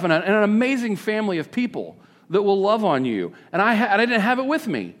great stuff and an amazing family of people that will love on you. And I didn't have it with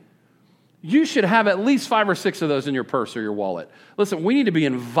me. You should have at least 5 or 6 of those in your purse or your wallet. Listen, we need to be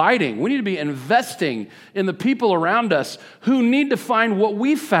inviting. We need to be investing in the people around us who need to find what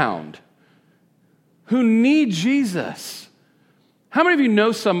we found, who need Jesus. How many of you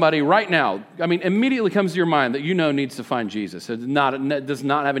know somebody right now, immediately comes to your mind that you know needs to find Jesus? It does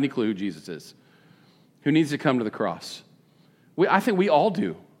not have any clue who Jesus is, who needs to come to the cross? I think we all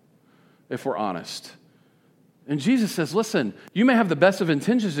do, if we're honest. And Jesus says, listen, you may have the best of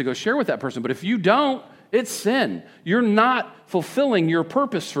intentions to go share with that person, but if you don't, it's sin. You're not fulfilling your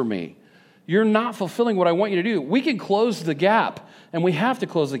purpose for me. You're not fulfilling what I want you to do. We can close the gap, and we have to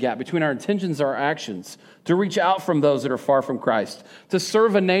close the gap between our intentions and our actions, to reach out from those that are far from Christ, to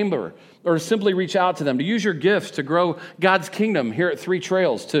serve a neighbor, or to simply reach out to them, to use your gifts to grow God's kingdom here at 3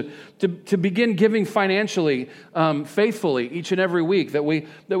 Trails, to begin giving financially, faithfully each and every week, that we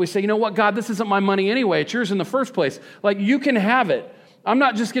say, you know what, God, this isn't my money anyway. It's yours in the first place. Like, you can have it. I'm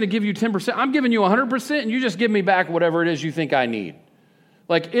not just going to give you 10%. I'm giving you 100%, and you just give me back whatever it is you think I need.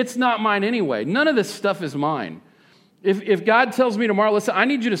 Like, it's not mine anyway. None of this stuff is mine. If God tells me tomorrow, listen, I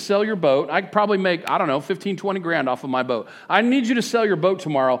need you to sell your boat. I could probably make, 15, 20 grand off of my boat. I need you to sell your boat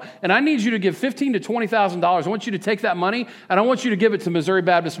tomorrow, and I need you to give $15,000 to $20,000. I want you to take that money, and I want you to give it to Missouri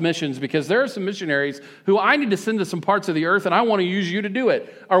Baptist Missions, because there are some missionaries who I need to send to some parts of the earth, and I want to use you to do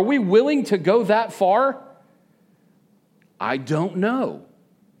it. Are we willing to go that far? I don't know.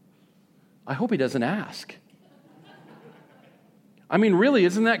 I hope he doesn't ask. Really,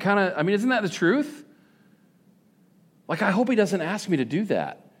 isn't that the truth? Like, I hope he doesn't ask me to do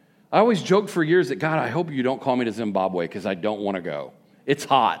that. I always joked for years that, God, I hope you don't call me to Zimbabwe because I don't want to go. It's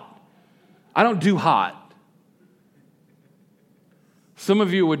hot. I don't do hot. Some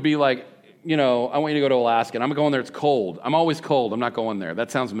of you would be like, I want you to go to Alaska, and I'm going there, it's cold. I'm always cold. I'm not going there.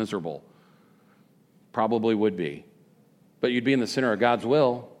 That sounds miserable. Probably would be. But you'd be in the center of God's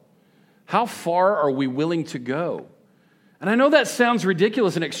will. How far are we willing to go? And I know that sounds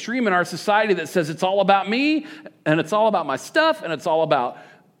ridiculous and extreme in our society that says it's all about me, and it's all about my stuff, and it's all about,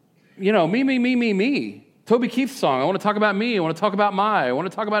 me. Toby Keith's song, I want to talk about me, I want to talk about I want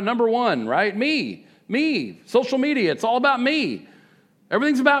to talk about number one, right? Me, social media, it's all about me.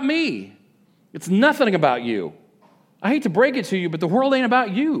 Everything's about me. It's nothing about you. I hate to break it to you, but the world ain't about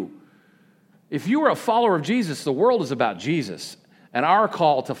you. If you are a follower of Jesus, the world is about Jesus and our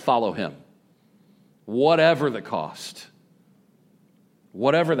call to follow him, whatever the cost.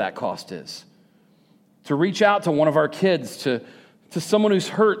 Whatever that cost is. To reach out to one of our kids, to someone who's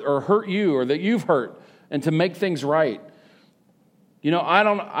hurt or hurt you or that you've hurt, and to make things right.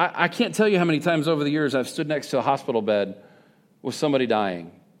 I can't tell you how many times over the years I've stood next to a hospital bed with somebody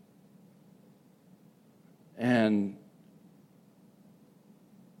dying. And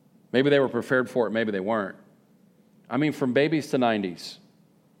maybe they were prepared for it, maybe they weren't. From babies to 90s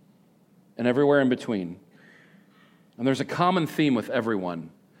and everywhere in between. And there's a common theme with everyone.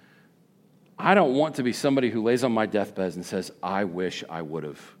 I don't want to be somebody who lays on my deathbed and says, I wish I would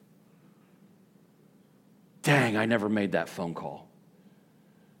have. Dang, I never made that phone call.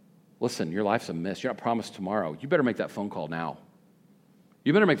 Listen, your life's a miss. You're not promised tomorrow. You better make that phone call now.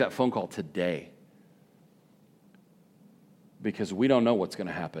 You better make that phone call today. Because we don't know what's going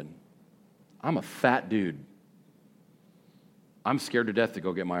to happen. I'm a fat dude. I'm scared to death to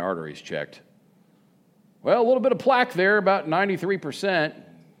go get my arteries checked. Well, a little bit of plaque there, about 93%,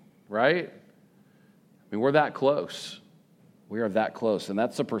 right? We're that close. We are that close, and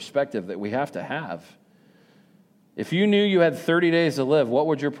that's the perspective that we have to have. If you knew you had 30 days to live, what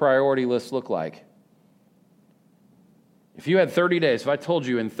would your priority list look like? If you had 30 days, if I told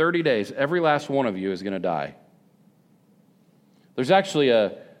you in 30 days, every last one of you is going to die. There's actually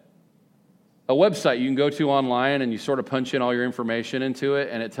a website you can go to online, and you sort of punch in all your information into it,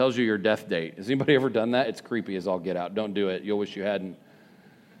 and it tells you your death date. Has anybody ever done that? It's creepy as all get out. Don't do it. You'll wish you hadn't.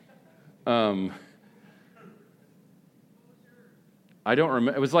 I don't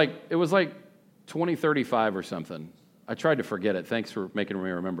remember. It was like 2035 or something. I tried to forget it. Thanks for making me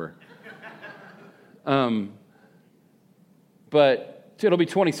remember. But it'll be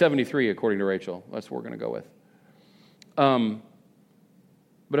 2073 according to Rachel. That's what we're going to go with.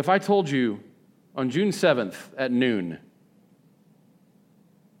 But if I told you on June 7th at noon,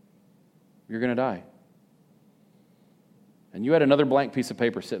 you're going to die, and you had another blank piece of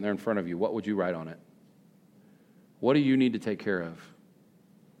paper sitting there in front of you, what would you write on it? What do you need to take care of?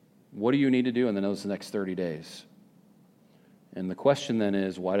 What do you need to do in those next 30 days? And the question then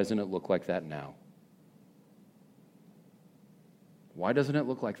is, why doesn't it look like that now? Why doesn't it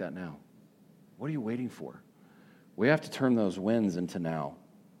look like that now? What are you waiting for? We have to turn those wins into now.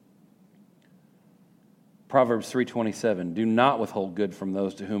 Proverbs 3:27, do not withhold good from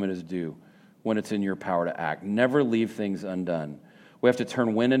those to whom it is due when it's in your power to act. Never leave things undone. We have to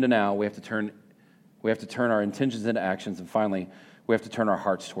turn win into now. We have to turn our intentions into actions. And finally, we have to turn our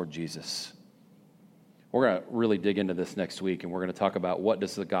hearts toward Jesus. We're going to really dig into this next week, and we're going to talk about what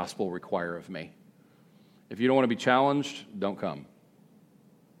does the gospel require of me. If you don't want to be challenged, don't come.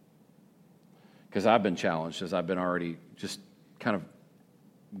 Because I've been challenged as I've been already just kind of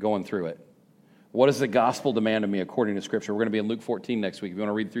going through it. What does the gospel demand of me according to Scripture? We're going to be in Luke 14 next week. If you want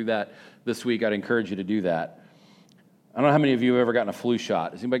to read through that this week, I'd encourage you to do that. I don't know how many of you have ever gotten a flu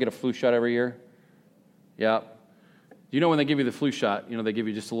shot. Does anybody get a flu shot every year? Yeah. Do you know when they give you the flu shot, they give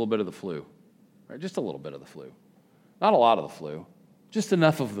you just a little bit of the flu? Right? Just a little bit of the flu. Not a lot of the flu. Just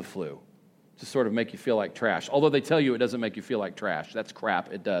enough of the flu to sort of make you feel like trash. Although they tell you it doesn't make you feel like trash. That's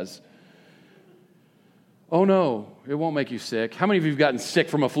crap. It does. Oh, no, it won't make you sick. How many of you have gotten sick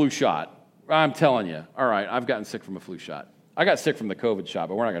from a flu shot? I'm telling you. All right, I've gotten sick from a flu shot. I got sick from the COVID shot,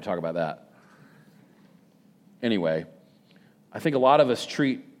 but we're not going to talk about that. Anyway, I think a lot of us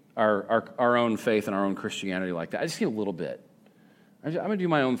treat our own faith and our own Christianity like that. I just need a little bit. I'm going to do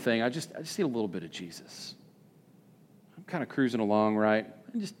my own thing. I just need a little bit of Jesus. I'm kind of cruising along, right?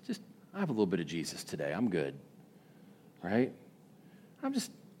 And just I have a little bit of Jesus today. I'm good, right? I'm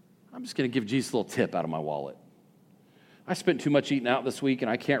just going to give Jesus a little tip out of my wallet. I spent too much eating out this week,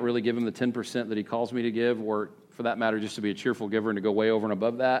 and I can't really give him the 10% that he calls me to give, or for that matter, just to be a cheerful giver and to go way over and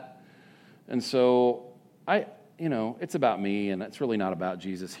above that. And so it's about me, and it's really not about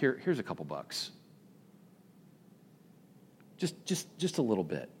Jesus. Here's a couple bucks. Just a little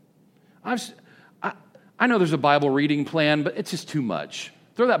bit. I know there's a Bible reading plan, but it's just too much.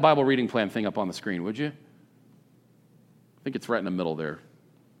 Throw that Bible reading plan thing up on the screen, would you? I think it's right in the middle there.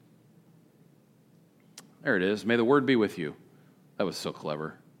 There it is. May the word be with you. That was so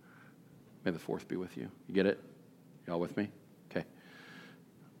clever. May the fourth be with you. You get it? Y'all with me? Okay.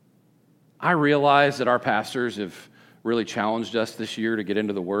 I realize that our pastors have really challenged us this year to get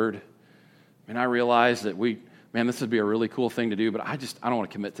into the word. And I realize that this would be a really cool thing to do, but I don't want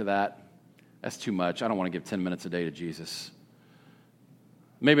to commit to that. That's too much. I don't want to give 10 minutes a day to Jesus.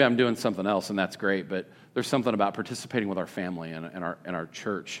 Maybe I'm doing something else, and that's great, but there's something about participating with our family and our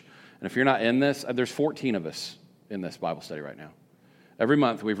church. And if you're not in this, there's 14 of us in this Bible study right now. Every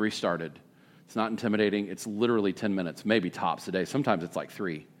month we've restarted. It's not intimidating. It's literally 10 minutes, maybe tops a day. Sometimes it's like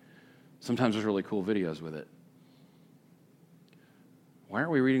 3. Sometimes there's really cool videos with it. Why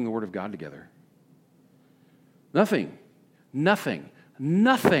aren't we reading the Word of God together? Nothing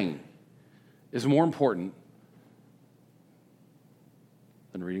is more important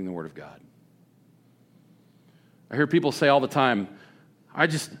than reading the Word of God. I hear people say all the time, I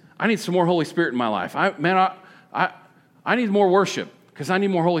need some more Holy Spirit in my life. I need more worship because I need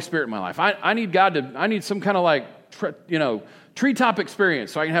more Holy Spirit in my life. I need some kind of treetop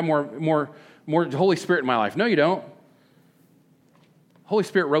experience so I can have more Holy Spirit in my life. No, you don't. Holy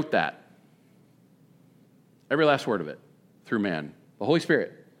Spirit wrote that. Every last word of it through man. The Holy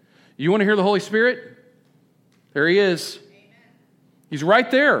Spirit. You want to hear the Holy Spirit? There he is. Amen. He's right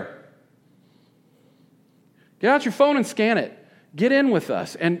there. Get out your phone and scan it. Get in with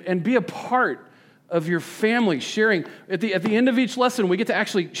us and be a part of your family sharing. At the end of each lesson, we get to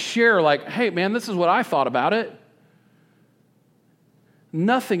actually share like, hey, man, this is what I thought about it.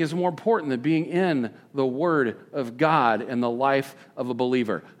 Nothing is more important than being in the Word of God in the life of a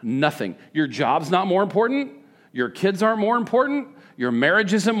believer. Nothing. Your job's not more important. Your kids aren't more important. Your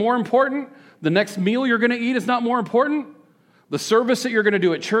marriage isn't more important. The next meal you're going to eat is not more important. The service that you're going to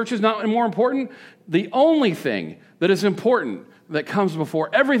do at church is not more important. The only thing that is important that comes before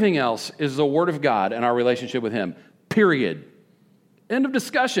everything else is the Word of God and our relationship with Him. Period. End of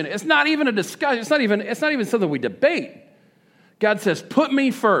discussion. It's not even a discussion. It's not even something we debate. God says, put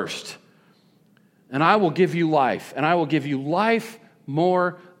me first, and I will give you life, and I will give you life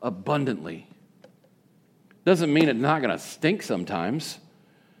more abundantly. Doesn't mean it's not going to stink sometimes,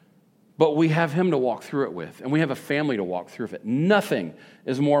 but we have Him to walk through it with, and we have a family to walk through it. Nothing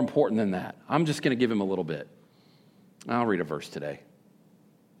is more important than that. I'm just going to give Him a little bit. I'll read a verse today.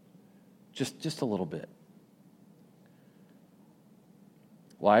 Just a little bit.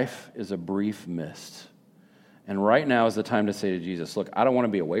 Life is a brief mist. And right now is the time to say to Jesus, look, I don't want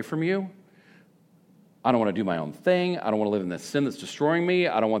to be away from you. I don't want to do my own thing. I don't want to live in this sin that's destroying me.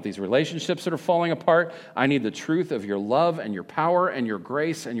 I don't want these relationships that are falling apart. I need the truth of your love and your power and your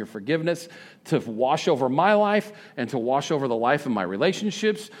grace and your forgiveness to wash over my life and to wash over the life of my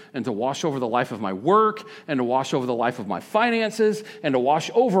relationships and to wash over the life of my work and to wash over the life of my finances and to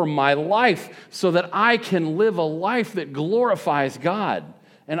wash over my life so that I can live a life that glorifies God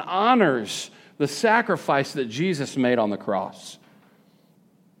and honors the sacrifice that Jesus made on the cross.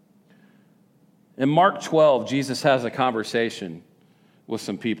 In Mark 12, Jesus has a conversation with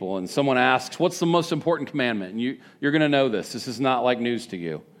some people, and someone asks, what's the most important commandment? And you're going to know this. This is not like news to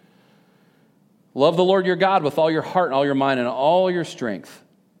you. Love the Lord your God with all your heart and all your mind and all your strength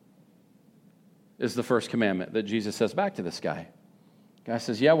is the first commandment that Jesus says back to this guy. The guy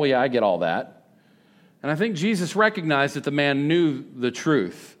says, yeah, I get all that. And I think Jesus recognized that the man knew the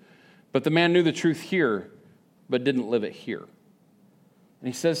truth, but the man knew the truth here, but didn't live it here. And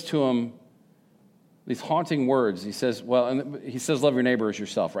he says to him these haunting words. He says, love your neighbor as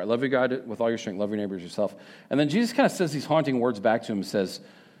yourself, right? Love your God with all your strength, love your neighbor as yourself. And then Jesus kind of says these haunting words back to him and says,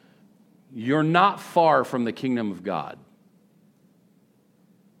 you're not far from the kingdom of God.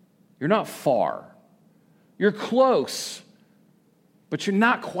 You're not far. You're close, but you're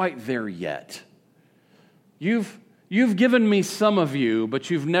not quite there yet. You've given me some of you,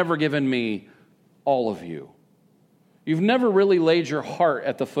 but you've never given me all of you. You've never really laid your heart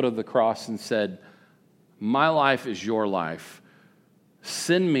at the foot of the cross and said, my life is your life,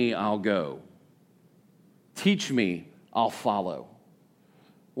 Send me, I'll go. Teach me, I'll follow.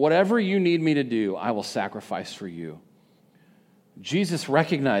 Whatever you need me to do, I will sacrifice for you. Jesus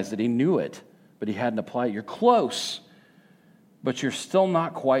recognized that he knew it, but he hadn't applied it. You're close, but you're still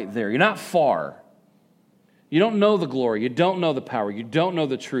not quite there. You're not far. You don't know the glory. You don't know the power. You don't know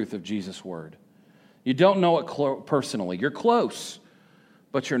the truth of Jesus' word. You don't know it personally. You're close,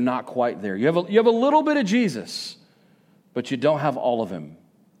 but you're not quite there. You have a little bit of Jesus, but you don't have all of him.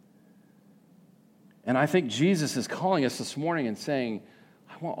 And I think Jesus is calling us this morning and saying,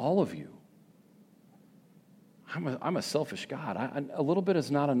 I want all of you. I'm a selfish God. A little bit is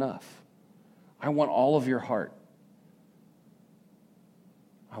not enough. I want all of your heart.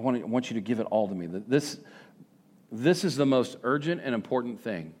 I want you to give it all to me. This is the most urgent and important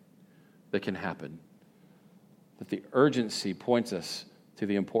thing that can happen. That the urgency points us to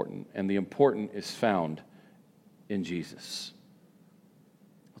the important, and the important is found in Jesus.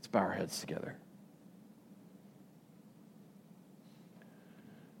 Let's bow our heads together.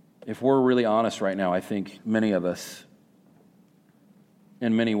 If we're really honest right now, I think many of us,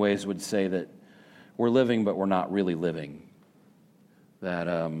 in many ways, would say that we're living, but we're not really living.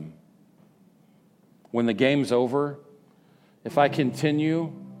 That when the game's over, if I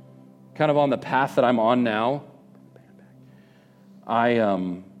continue kind of on the path that I'm on now, I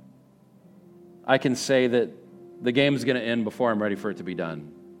can say that the game's going to end before I'm ready for it to be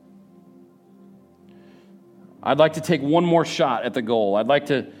done. I'd like to take one more shot at the goal. I'd like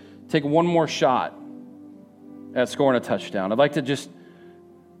to take one more shot at scoring a touchdown. I'd like to just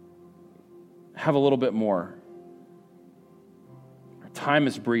have a little bit more. Our time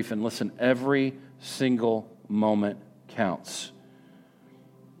is brief, and listen, every single moment counts.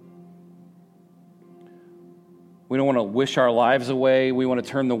 We don't want to wish our lives away. We want to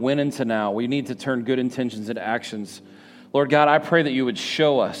turn the win into now. We need to turn good intentions into actions. Lord God, I pray that you would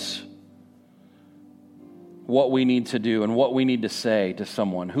show us what we need to do and what we need to say to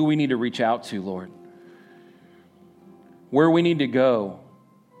someone, who we need to reach out to, Lord, where we need to go,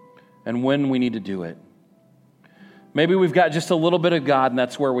 and when we need to do it. Maybe we've got just a little bit of God, and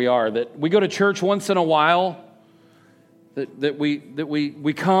that's where we are. That we go to church once in a while, that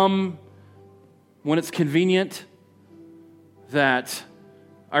we come when it's convenient, that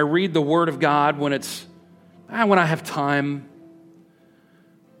I read the Word of God when I have time.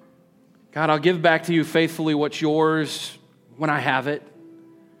 God, I'll give back to you faithfully what's yours when I have it.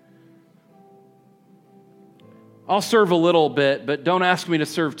 I'll serve a little bit, but don't ask me to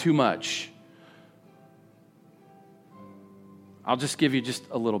serve too much. I'll just give you just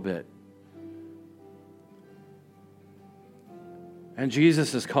a little bit. And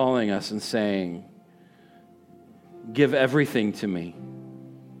Jesus is calling us and saying, give everything to me.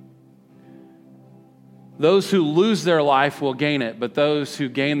 Those who lose their life will gain it, but those who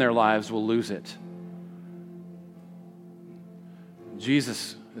gain their lives will lose it.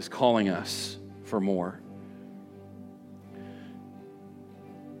 Jesus is calling us for more.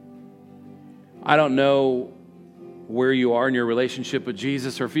 I don't know where you are in your relationship with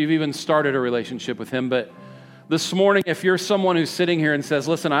Jesus, or if you've even started a relationship with him, but this morning, if you're someone who's sitting here and says,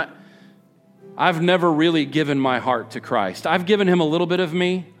 listen, I've never really given my heart to Christ. I've given him a little bit of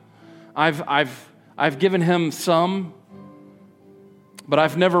me. I've given him some, but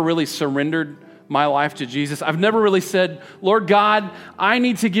I've never really surrendered my life to Jesus. I've never really said, Lord God, I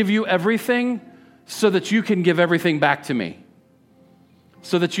need to give you everything so that you can give everything back to me,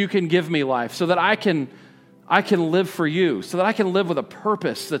 so that you can give me life, so that I can live for you, so that I can live with a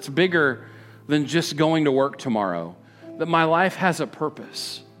purpose that's bigger than just going to work tomorrow, that my life has a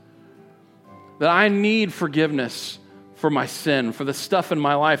purpose, that I need forgiveness for my sin, for the stuff in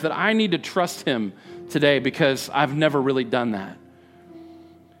my life, that I need to trust him today because I've never really done that.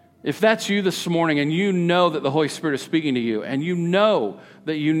 If that's you this morning and you know that the Holy Spirit is speaking to you and you know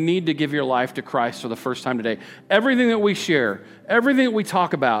that you need to give your life to Christ for the first time today, everything that we share, everything that we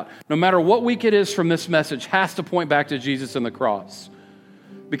talk about, no matter what week it is from this message, has to point back to Jesus and the cross.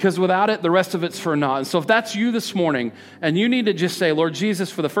 Because without it, the rest of it's for naught. And so if that's you this morning and you need to just say, Lord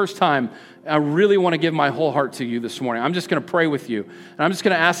Jesus, for the first time, I really want to give my whole heart to you this morning. I'm just going to pray with you. And I'm just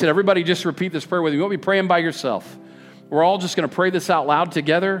going to ask that everybody just repeat this prayer with you. You won't be praying by yourself. We're all just going to pray this out loud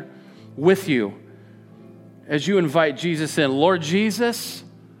together with you as you invite Jesus in. Lord Jesus,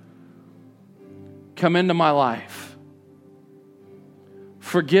 come into my life.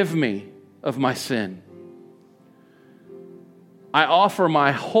 Forgive me of my sin. I offer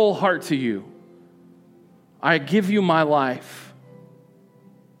my whole heart to you. I give you my life.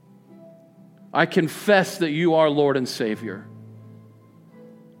 I confess that you are Lord and Savior.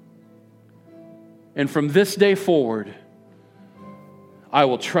 And from this day forward, I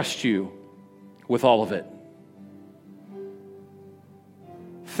will trust you with all of it.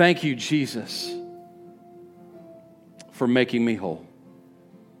 Thank you, Jesus, for making me whole.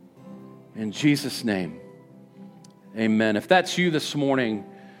 In Jesus' name, amen. If that's you this morning,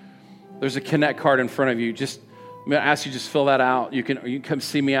 there's a Connect card in front of you. I'm going to ask you just fill that out. You can come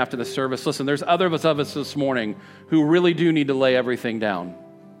see me after the service. Listen, there's others of us this morning who really do need to lay everything down,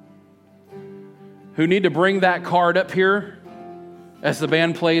 who need to bring that card up here as the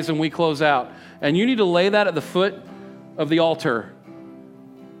band plays and we close out. And you need to lay that at the foot of the altar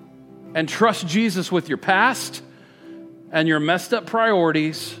and trust Jesus with your past and your messed up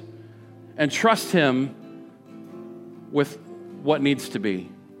priorities, and trust him with what needs to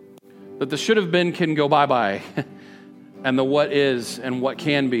be. That the should have been can go bye-bye, and the what is and what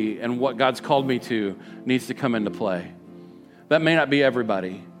can be and what God's called me to needs to come into play. That may not be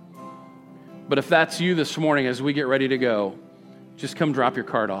everybody, but if that's you this morning as we get ready to go, just come drop your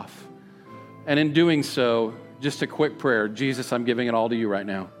card off. And in doing so, just a quick prayer. Jesus, I'm giving it all to you right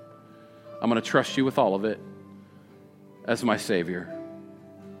now. I'm going to trust you with all of it as my Savior.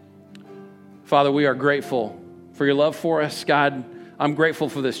 Father, we are grateful for your love for us. God, I'm grateful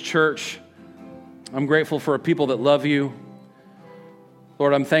for this church. I'm grateful for a people that love you.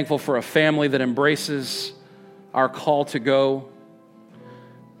 Lord, I'm thankful for a family that embraces our call to go.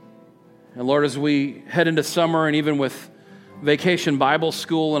 And Lord, as we head into summer and even with Vacation Bible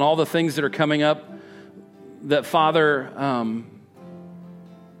School and all the things that are coming up, that Father,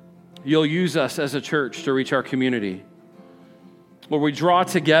 you'll use us as a church to reach our community. Lord, we draw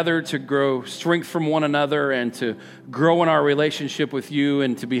together to grow strength from one another and to grow in our relationship with you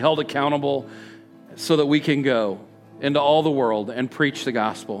and to be held accountable so that we can go into all the world and preach the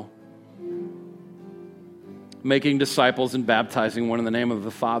gospel, making disciples and baptizing one in the name of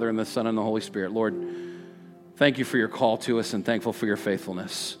the Father and the Son and the Holy Spirit. Lord, thank you for your call to us and thankful for your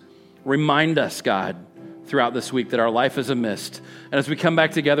faithfulness. Remind us, God, throughout this week that our life is a mist. And as we come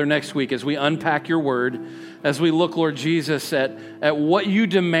back together next week, as we unpack your word, as we look, Lord Jesus, at what you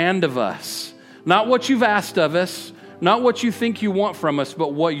demand of us, not what you've asked of us, not what you think you want from us,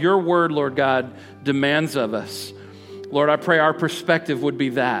 but what your word, Lord God, demands of us. Lord, I pray our perspective would be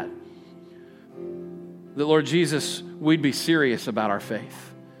that, Lord Jesus, we'd be serious about our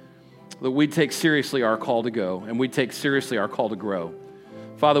faith, that we'd take seriously our call to go, and we'd take seriously our call to grow.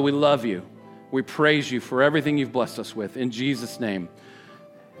 Father, we love you. We praise you for everything you've blessed us with. In Jesus' name,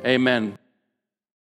 amen.